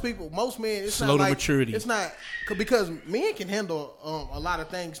 Because Yeah. most men, it's Slow not to like maturity. It's not because men can handle a lot of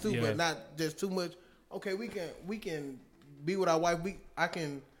things too, Yeah. but not just too much. Okay, we can be with our wife, I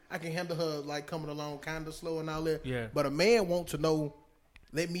can handle her like coming along kind of slow and all that. Yeah. But a man wants to know.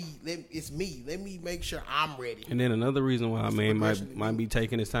 It's me. Let me make sure I'm ready. And then another reason why a man progression might be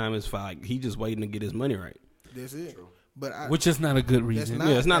taking his time is for like he just waiting to get his money right. That's it. But which is not a good reason. Not-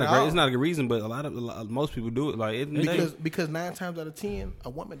 Yeah, it's not at it's all. not a good reason, but most people do it. Like because 9 times out of 10, a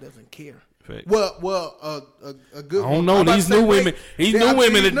woman doesn't care. Fact. Well, a good. I don't know. I'm about These to say, new women. These new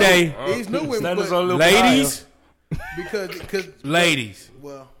women today. These new women, Standards but are a little Ladies, because ladies.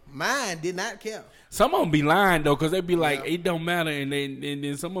 well, mine did not care. Some of them be lying though, cause they be like, it don't matter, and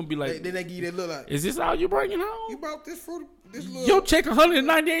then some of them be like, Then they give you that look like is this all you bringing you home? brought this fruit. This little. Your check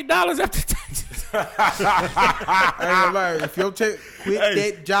 $198 after taxes. I ain't gonna lie. If your check quit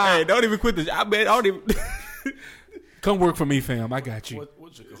that job, Hey, don't even quit the job. I bet. Don't even. Come work for me, fam. I got you.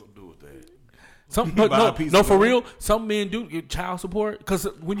 What you gonna do with that? Some Buy a piece no, of for land. real. Some men do get child support because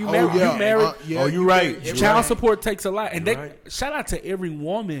when you Oh, marry, yeah. you married. Yeah, Oh, you right. get- Child right. support takes a lot, and they right. shout out to every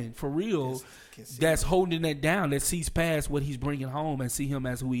woman for real that's holding that down, that sees past what he's bringing home and see him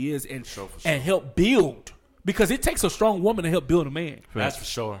as who he is, and For sure. and help build, because it takes a strong woman to help build a man. That's for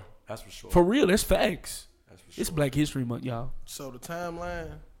sure. That's for sure. For real, that's facts. That's for sure. It's Black History Month, y'all. So the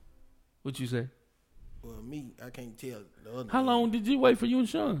timeline. What you say? Well, me, I can't tell the other. How long did you wait for you and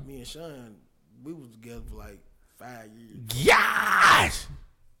Sean? Me and Sean, we was together for like 5 years. Gosh,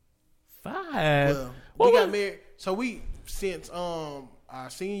 5. Well, What we got was- married. So we since our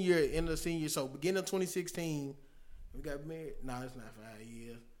senior year, end of the senior year. So beginning of 2016, we got married. No, it's not 5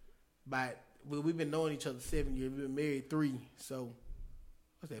 years. But we've been knowing each other 7 years. We've been married 3. So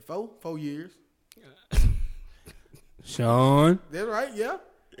what's that? 4 years. Sean, That's right. Yeah.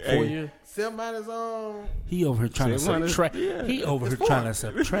 4 years. 7 minus He over here trying to 7 minus- subtract. yeah. He over here It's 4. trying to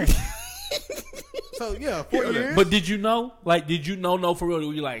subtract. So yeah, 4 years. But did you know? Like, did you know for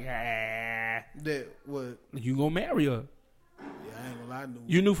real? You like, that what? you gonna marry her? Yeah, I ain't gonna lie. I knew.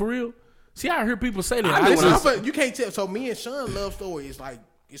 You knew for real? See, I hear people say that. I knew Listen, when but you can't tell. So me and Sean love story is like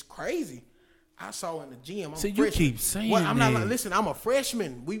it's crazy. I saw her in the gym. I'm See, a you freshman. keep saying Well, I'm not. that. Listen, I'm a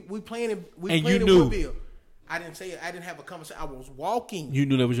freshman. We playing in And playing you in knew. Woodville. I didn't say it. I didn't have a conversation. I was walking You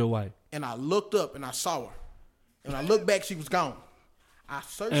knew that was your wife. and I looked up and I saw her. And I looked back, she was gone. I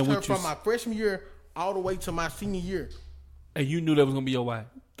searched And her what you from my freshman year all the way to my senior year. And you knew that was gonna be your wife.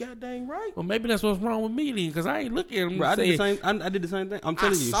 God dang right. Well, maybe that's what's wrong with me then, because I ain't looking at him. Bro, I and did the say, same. I did the same thing. I'm I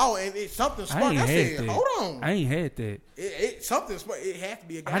telling you. saw it and it something I sparked. ain't I had said, that. hold on. I ain't had that. It something sparked. It had to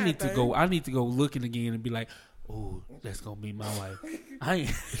be a guy I need to thing. go. I need to go looking again and be like, oh, that's gonna be my wife. I ain't.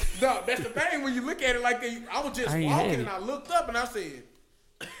 No, that's the thing when you look at it like that. I was just I ain't had walking it. and I looked up and I said,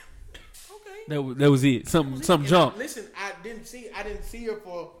 "Okay." That was it. Some And jump. Listen, I didn't see her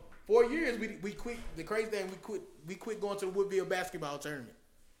for 4 years. We quit. The crazy thing, we quit going to the Woodville basketball tournament.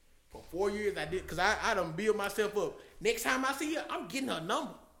 For 4 years, I did because I done build myself up. Next time I see her, I'm getting her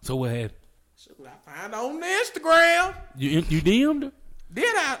number. So what happened? So I find her on the Instagram. You DM'd her? Then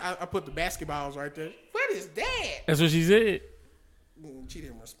I put the basketballs right there. What is that? That's what she said. She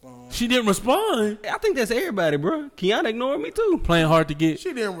didn't respond. She didn't respond. I think that's everybody, bro. Kiana ignored me too. Playing hard to get.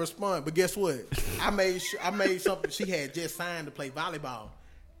 She didn't respond, but guess what? I made something. She had just signed to play volleyball.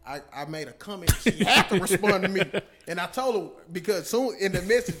 I made a comment. She had to respond to me, and I told her because soon in the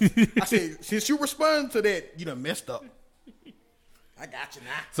message I said, since you responded to that, you done messed up. I got you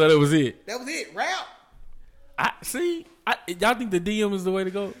now. So that was it. That was it. Rap. Y'all think the DM is the way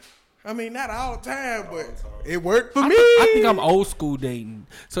to go? I mean, not all the time, but it worked for me. I think I'm old school dating.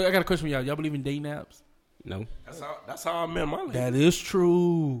 So I got a question for y'all. Y'all believe in dating apps? No. That's how I met my lady. That is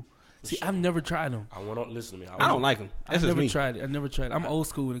true. See, I've never tried them. I went on. Listen to me. I don't like them. I That's just never me. tried it. I never tried it. I'm old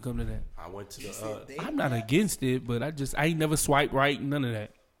school when it comes to that. I went to the. I'm not against it, but I ain't never swiped right, none of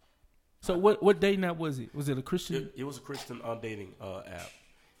that. So what dating app was it? Was it a Christian? It was a Christian dating app,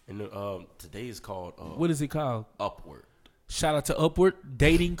 and today is called What is it called? Upward. Shout out to Upward,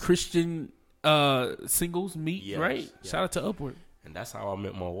 dating Christian singles meet, Yes, right? yeah. Shout out to Upward. And that's how I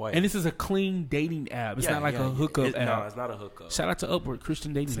met my wife. And this is a clean dating app. It's Yeah, not like yeah, a yeah. hookup app. No, it's not a hookup. Shout out to Upward,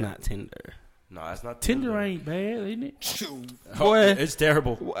 Christian dating It's app. not Tinder. No, it's not Tinder ain't bad, ain't it? Boy, It's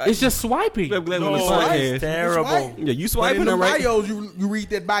terrible. It's just swiping. I'm glad No, on the podcast. it's terrible. Right. Yeah, you But swiping in the it right, bios, you read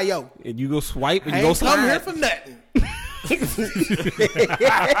that bio. and you go swipe and I you go ain't come here slide. for nothing.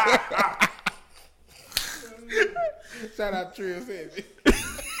 Shout out Trill said.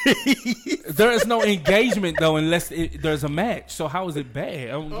 There is no engagement though unless there's a match. So how is it bad?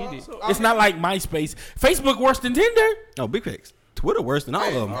 I don't get it. It's not like MySpace. Facebook worse than Tinder. Oh, big facts. Twitter worse than all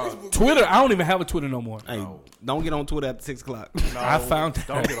of them. Facebook- Twitter, I don't even have a Twitter no more. Hey, don't get on Twitter after 6 o'clock. No, I found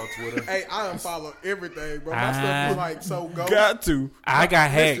don't get on Twitter. Hey, I unfollow everything, bro. My stuff is like so go. Got to. I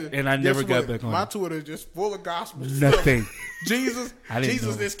got hacked Listen, and I never guess got what? back on My it. Twitter is just full of gospel Nothing. stuff. Jesus know.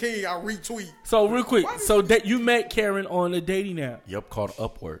 is king. I retweet. So real quick, so that you met Karen on a dating app. Yep, called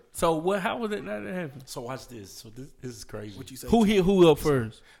Upward. So what? How was it not that happen? So watch this. So this is crazy. What you say? Who hit who up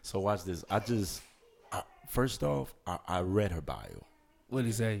first? So watch this. First off, I read her bio. What did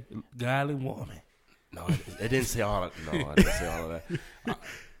he say? Godly woman. No, it didn't say all of No, I didn't say all of that.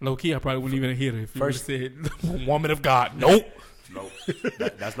 Low key, I probably wouldn't even hit her if you First- said woman of God. Nope. No,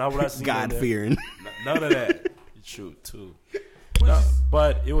 that's not what I see. God fearing. None of that. True, too. No,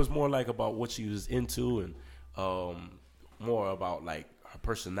 but it was more like about what she was into and more about like her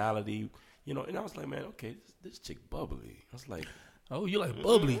personality, you know. And I was like, man, okay, this chick bubbly. I was like, Oh, you like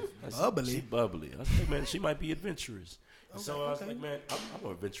bubbly. Bubbly? She bubbly. I was like, man, she might be adventurous. So I was like, man, I'm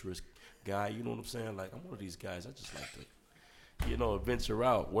an adventurous guy. You know what I'm saying? Like, I'm one of these guys. I just like to, you know, adventure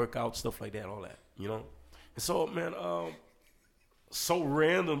out, work out, stuff like that, all that, you know. And so, man, so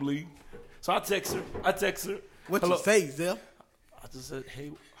randomly, so I text her. What Hello. you say, Zell? I just said,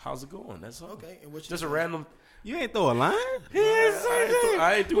 hey, how's it going? That's all. Okay, and what you Just a say? random. You ain't throw a line?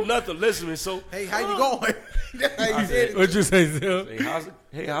 I ain't do nothing. Listen to me. So, Hey, how you going? That's how you said it. What'd you say, Zell?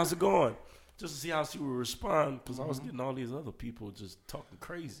 hey, how's it going? Just to see how she would respond, because I was getting all these other people just talking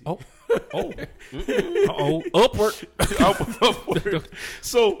crazy. Oh, upward. Upward.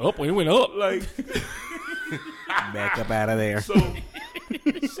 So, Upward, it went up. like, Back up out of there. so,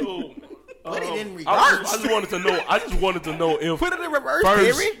 Put it in I reverse. just wanted to know if Put it in reverse,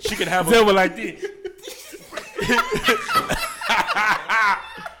 first Terry. she could have Zell a was like this.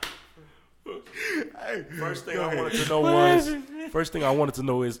 first thing I wanted to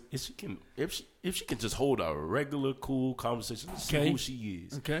know is if she can just hold a regular cool conversation to see Okay. who she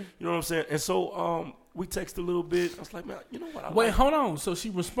is. Okay. You know what I'm saying? And so we texted a little bit. I was like, man, you know what? Wait, hold on. So she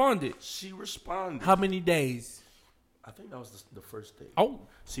responded. She responded. How many days? I think that was the first day. Oh,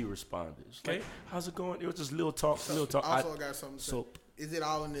 She responded. She's Okay. like, how's it going? It was just little talk. Also, I got something to say. So, Is it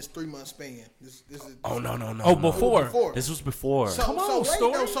all in this 3-month span? This is. oh no. oh, before. This was before. So, Come on, so wait,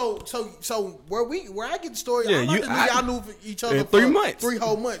 story. no, so where I get the story? Yeah, I'm about you- to know y'all knew each other in for 3 months. 3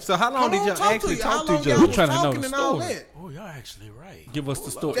 whole months. So how long Come did on, y'all talk actually to talk to How each long other? y'all We trying to know talking the and all story. that? Oh, y'all actually right. Give us the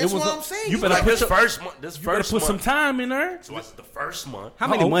story. That's It was what a- I'm saying. You You better like put This your, first month. This you better first put some month. time in there. So it's the first month. How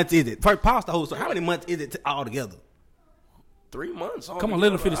many Uh-oh. months is it? First, pause the whole story. How many months is it all together? 3 months. Come on,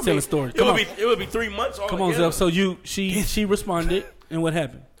 let him finish telling the story. It Come would be 3 months. Come on, Zell. So she responded, and what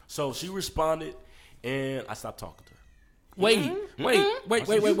happened? So she responded, and I stopped talking to her. Wait. Hold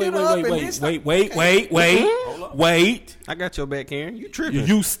up. Wait. I got your back, Karen. You tripping.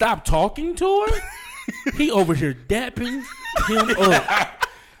 You stopped talking to her? He over here dapping him up.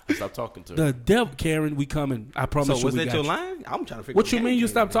 I stopped talking to her. The devil, Karen, we coming. I promise so you was we that got your you. line? I'm trying to figure What out you the mean game you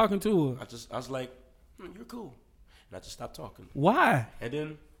came stopped from. talking to her? I was like, you're cool. And I just stopped talking. Why? And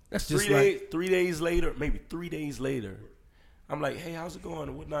then That's 3 just days, like 3 days later, maybe 3 days later, I'm like, hey, how's it going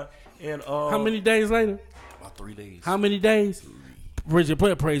and whatnot. And how many days later? About 3 days. How many days? Bridget,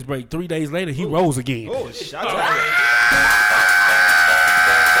 put a praise break. 3 days later, he rose again. Oh, shot out.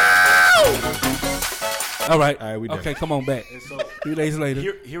 All right. All right, we done. Okay, come on back. And so 3 days later.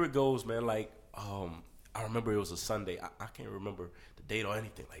 here it goes, man. Like, I remember it was a Sunday. I can't remember the date or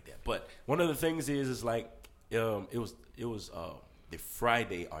anything like that. But one of the things is like, it was the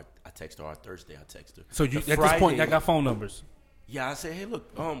Friday I text her, or Thursday I text her. So you, The at this point, Friday- y'all got phone numbers. Yeah, I said, hey,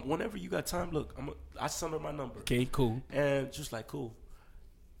 look, whenever you got time, look, I sent her my number. Okay, cool. And just like, cool.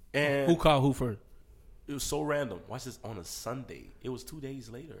 And Who called who first? it was so random. Watch this, on a Sunday. It was 2 days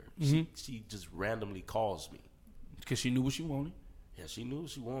later. Mm-hmm. She just randomly calls me. Because she knew what she wanted. Yeah, she knew what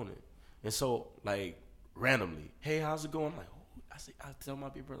she wanted. And so, like, randomly, hey, how's it going? I'm like, who? I tell my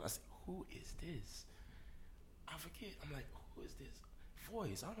big brother, I say, who is this? I forget. I'm like, who is this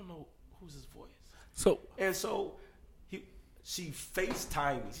voice? I don't know who's this voice. So And so she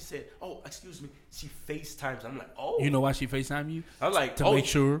FaceTimed me. She said, oh, excuse me. She FaceTimes. I'm like, oh. you know why she FaceTime you? I was like, To oh. make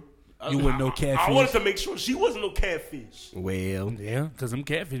sure you wouldn't know catfish. I wanted to make sure she wasn't no catfish. Well, Yeah, because them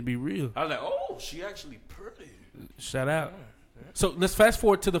catfish be real. I was like, oh, she actually pretty. Shout out. So let's fast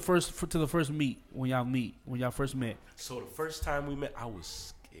forward to the first meet when y'all first met. So the first time we met, I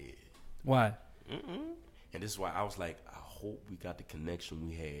was scared. Why? And this is why I was like, I hope we got the connection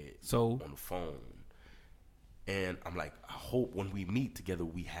we had So on the phone. And I'm like, I hope when we meet together,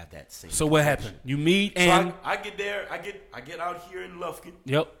 we have that same. so what connection. happened? You meet So and I get there, I get out here in Lufkin,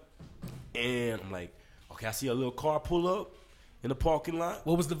 yep. and I'm like, okay, I see a little car pull up, in the parking lot.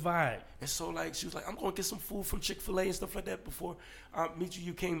 What was the vibe? And so, like, she was like, I'm going to get some food from Chick-fil-A and stuff like that before I meet you.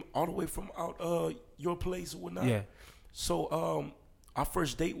 You came all the way from out your place or whatnot. Yeah. So, our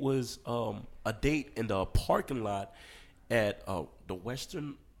first date was a date in the parking lot at the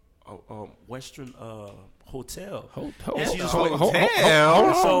Western Hotel. And she just like,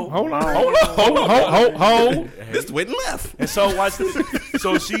 Hold on. Just went and left. and so watch this.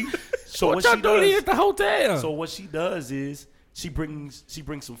 So what y'all she doing here does. at the hotel? So what she does is she brings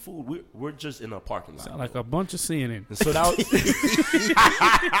some food. We're just in a parking lot. Sound like a bunch of CNN. And so that was,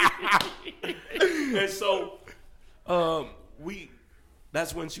 and so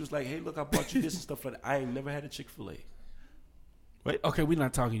that's when she was like, hey, look, I bought you this and stuff like that. I ain't never had a Chick-fil-A. Okay, we're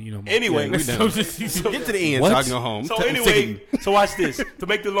not talking to you no more. Anyway, we done. Get to the end What? so I can go home. So I'm sick of anyway, you. so watch this. To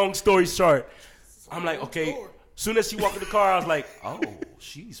make the long story short, I'm like, okay. Soon as she walked in the car, I was like, oh,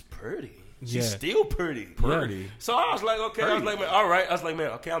 she's pretty. She's Yeah. still pretty. Pretty. So I was like, okay. I was like, man, all right. I was like,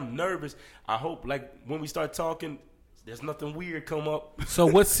 man, okay, I'm nervous. I hope, like, when we start talking, there's nothing weird come up. So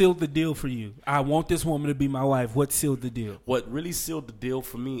what sealed the deal for you? I want this woman to be my wife. What sealed the deal? What really sealed the deal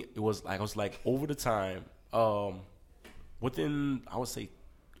for me, it was like, I was like, over the time, within, I would say,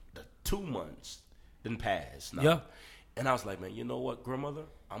 the 2 months didn't pass. Now. Yeah. And I was like, man, you know what, grandmother?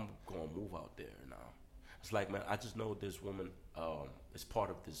 I'm going to move out there now. It's like, man, I just know this woman is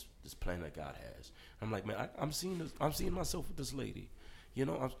part of this plan that God has. I'm like, man, I'm seeing myself with this lady. You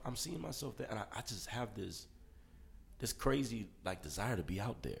know, I'm seeing myself there. And I just have this crazy, like, desire to be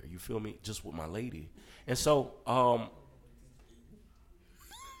out there. You feel me? Just with my lady. And so,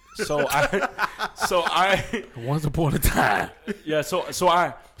 Once upon a time. yeah. So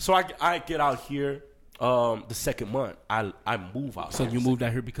I get out here. The second month, I move out. So you moved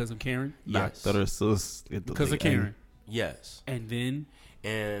out here because of Karen? Yes. Because of Karen. Yes. And then?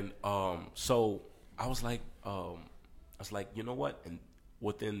 And so I was like, you know what? And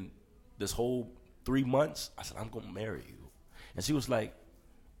within this whole 3 months, I said, I'm gonna marry you. And she was like,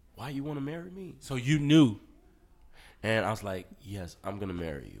 why you want to marry me? So you knew. And I was like, yes, I'm gonna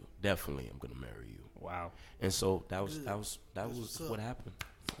marry you. Definitely, I'm gonna marry you. Wow. And so that was what happened.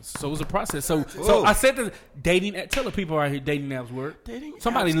 So it was a process. So I said that dating. Tell the people right here, dating apps work.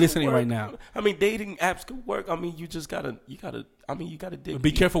 Somebody apps listening can work. right now. I mean, dating apps can work. I mean, you gotta dig. Be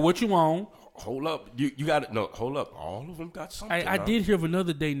deep. careful what you want. Hold up, you gotta no. Hold up, all of them got something. I did hear of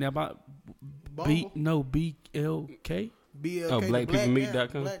another dating app about Bumble? BLK. BLK, Oh,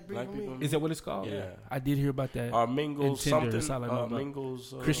 blackpeoplemeet.com? Black people meet. Is that what it's called? Yeah. I did hear about that. Mingle And Tinder, that's something. all I know about.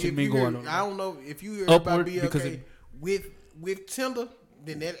 Mingle's Christian If Mingle. you I hear, don't I know. don't know if you heard Upward, about because BLK with Tinder,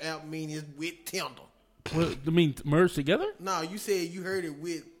 then that app means it's with Tinder. Well, I mean, merge together? No, you said you heard it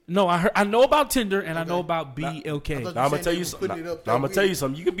with. No, I know about Tinder and I know about BLK. I thought Now I'm gonna saying tell they you were something. putting it up Now I'm there gonna tell with- you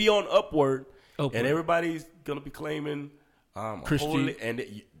something. You can be on Upward, Upward. and everybody's gonna be claiming Christian. holy, and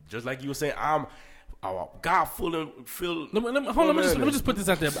just like you were saying, I'm God full and filled. Let me just put this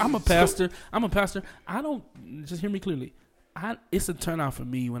out there. I'm a pastor. I don't just hear me clearly. It's a turnout for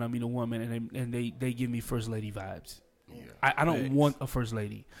me when I meet a woman and they give me first lady vibes. Yeah. I don't want a first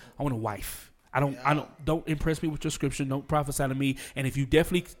lady. I want a wife. Don't impress me with your scripture. Don't prophesy to me. And if you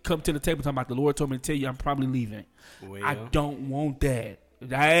definitely come to the table talking about the Lord told me to tell you, I'm probably leaving. Well. I don't want that.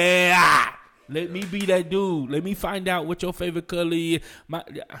 Let me be that dude. Let me find out what your favorite color is.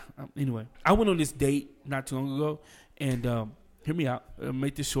 Anyway, I went on this date not too long ago, and hear me out.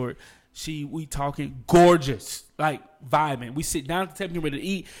 Make this short. We talking gorgeous, like vibing. We sit down at the table, getting ready to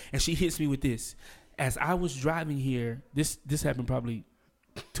eat, and she hits me with this. As I was driving here, this happened probably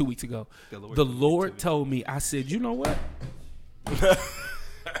 2 weeks ago. The Lord told me. I said, you know what?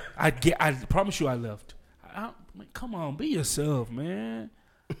 I promise you, I left. Come on, be yourself, man.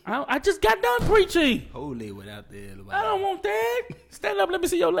 I just got done preaching. Holy without there. I don't want that. Stand up. Let me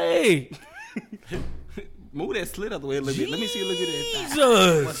see your leg. Move that slit out the way a little bit. Let me see a little bit of that.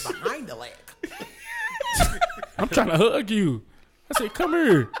 Jesus. What's behind the leg? I'm trying to hug you. I said, come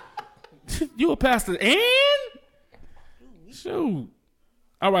here. You a pastor and? Shoot.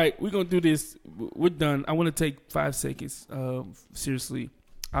 All right, we're going to do this. We're done. I want to take 5 seconds. Seriously,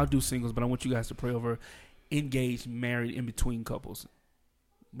 I'll do singles, but I want you guys to pray over engaged, married, in between couples.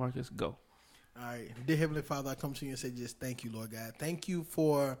 Marcus, go. All right. Dear Heavenly Father, I come to you and say just thank you, Lord God. Thank you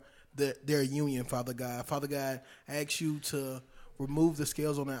for their union, Father God. Father God, I ask you to remove the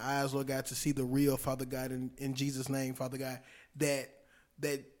scales on their eyes, Lord God, to see the real, Father God, in Jesus' name, Father God, that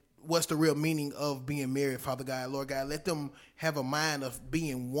what's the real meaning of being married, Father God. Lord God, let them have a mind of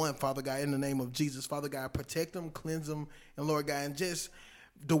being one, Father God, in the name of Jesus. Father God, protect them, cleanse them, and Lord God, and just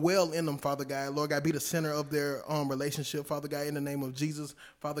dwell in them, Father God. Lord God, be the center of their relationship, Father God, in the name of Jesus.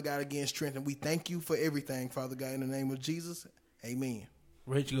 Father God, again, strengthen. We thank you for everything, Father God, in the name of Jesus. Amen.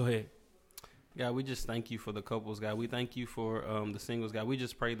 Rich, go ahead. God, we just thank you for the couples, God. We thank you for the singles, God. We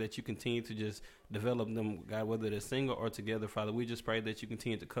just pray that you continue to just develop them, God, whether they're single or together, Father. We just pray that you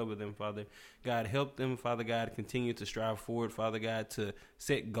continue to cover them, Father. God, help them, Father God, continue to strive forward, Father God, to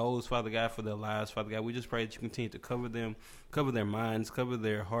set goals, Father God, for their lives, Father God. We just pray that you continue to cover them, cover their minds, cover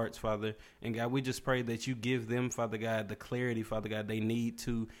their hearts, Father. And God, we just pray that you give them, Father God, the clarity, Father God, they need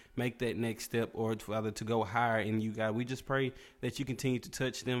to make that next step or, Father, to go higher in you, God. We just pray that you continue to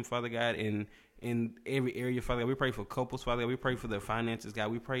touch them, Father God, in every area, Father God. We pray for couples, Father God. We pray for their finances,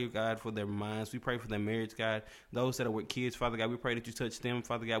 God. We pray, God, for their minds. We pray for their marriage, God. Those that are with kids, Father God, we pray that you touch them,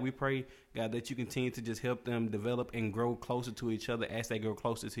 Father God. We pray, God, that you continue to just help them develop and grow closer to each other as they grow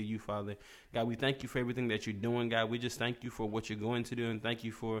closer to you, Father. God, we thank you for everything that you're doing, God. We just thank you for what you're going to do, and thank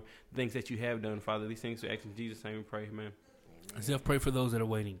you for the things that you have done, Father. These things we ask in Jesus' name we pray, amen. Self pray for those that are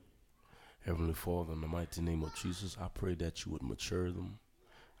waiting. Heavenly Father, in the mighty name of Jesus, I pray that you would mature them.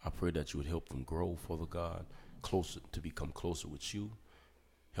 I pray that you would help them grow, Father God, closer, to become closer with you.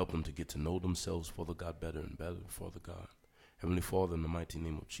 Help them to get to know themselves, Father God, better and better, Father God. Heavenly Father, in the mighty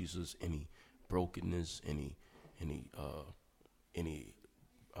name of Jesus, any brokenness, any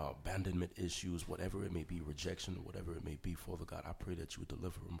abandonment issues, whatever it may be, rejection, whatever it may be, Father God, I pray that you would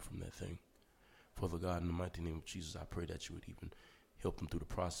deliver them from that thing. Father God, in the mighty name of Jesus, I pray that you would even help them through the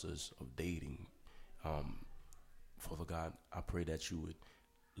process of dating. Father God, I pray that you would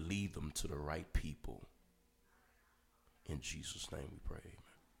lead them to the right people. In Jesus' name we pray, amen.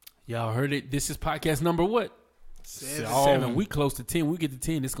 Y'all heard it. This is podcast number what? 7. We close to 10. We get to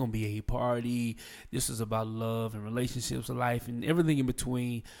 10. It's going to be a party. This is about love and relationships and life and everything in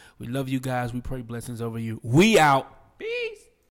between. We love you guys. We pray blessings over you. We out. Peace.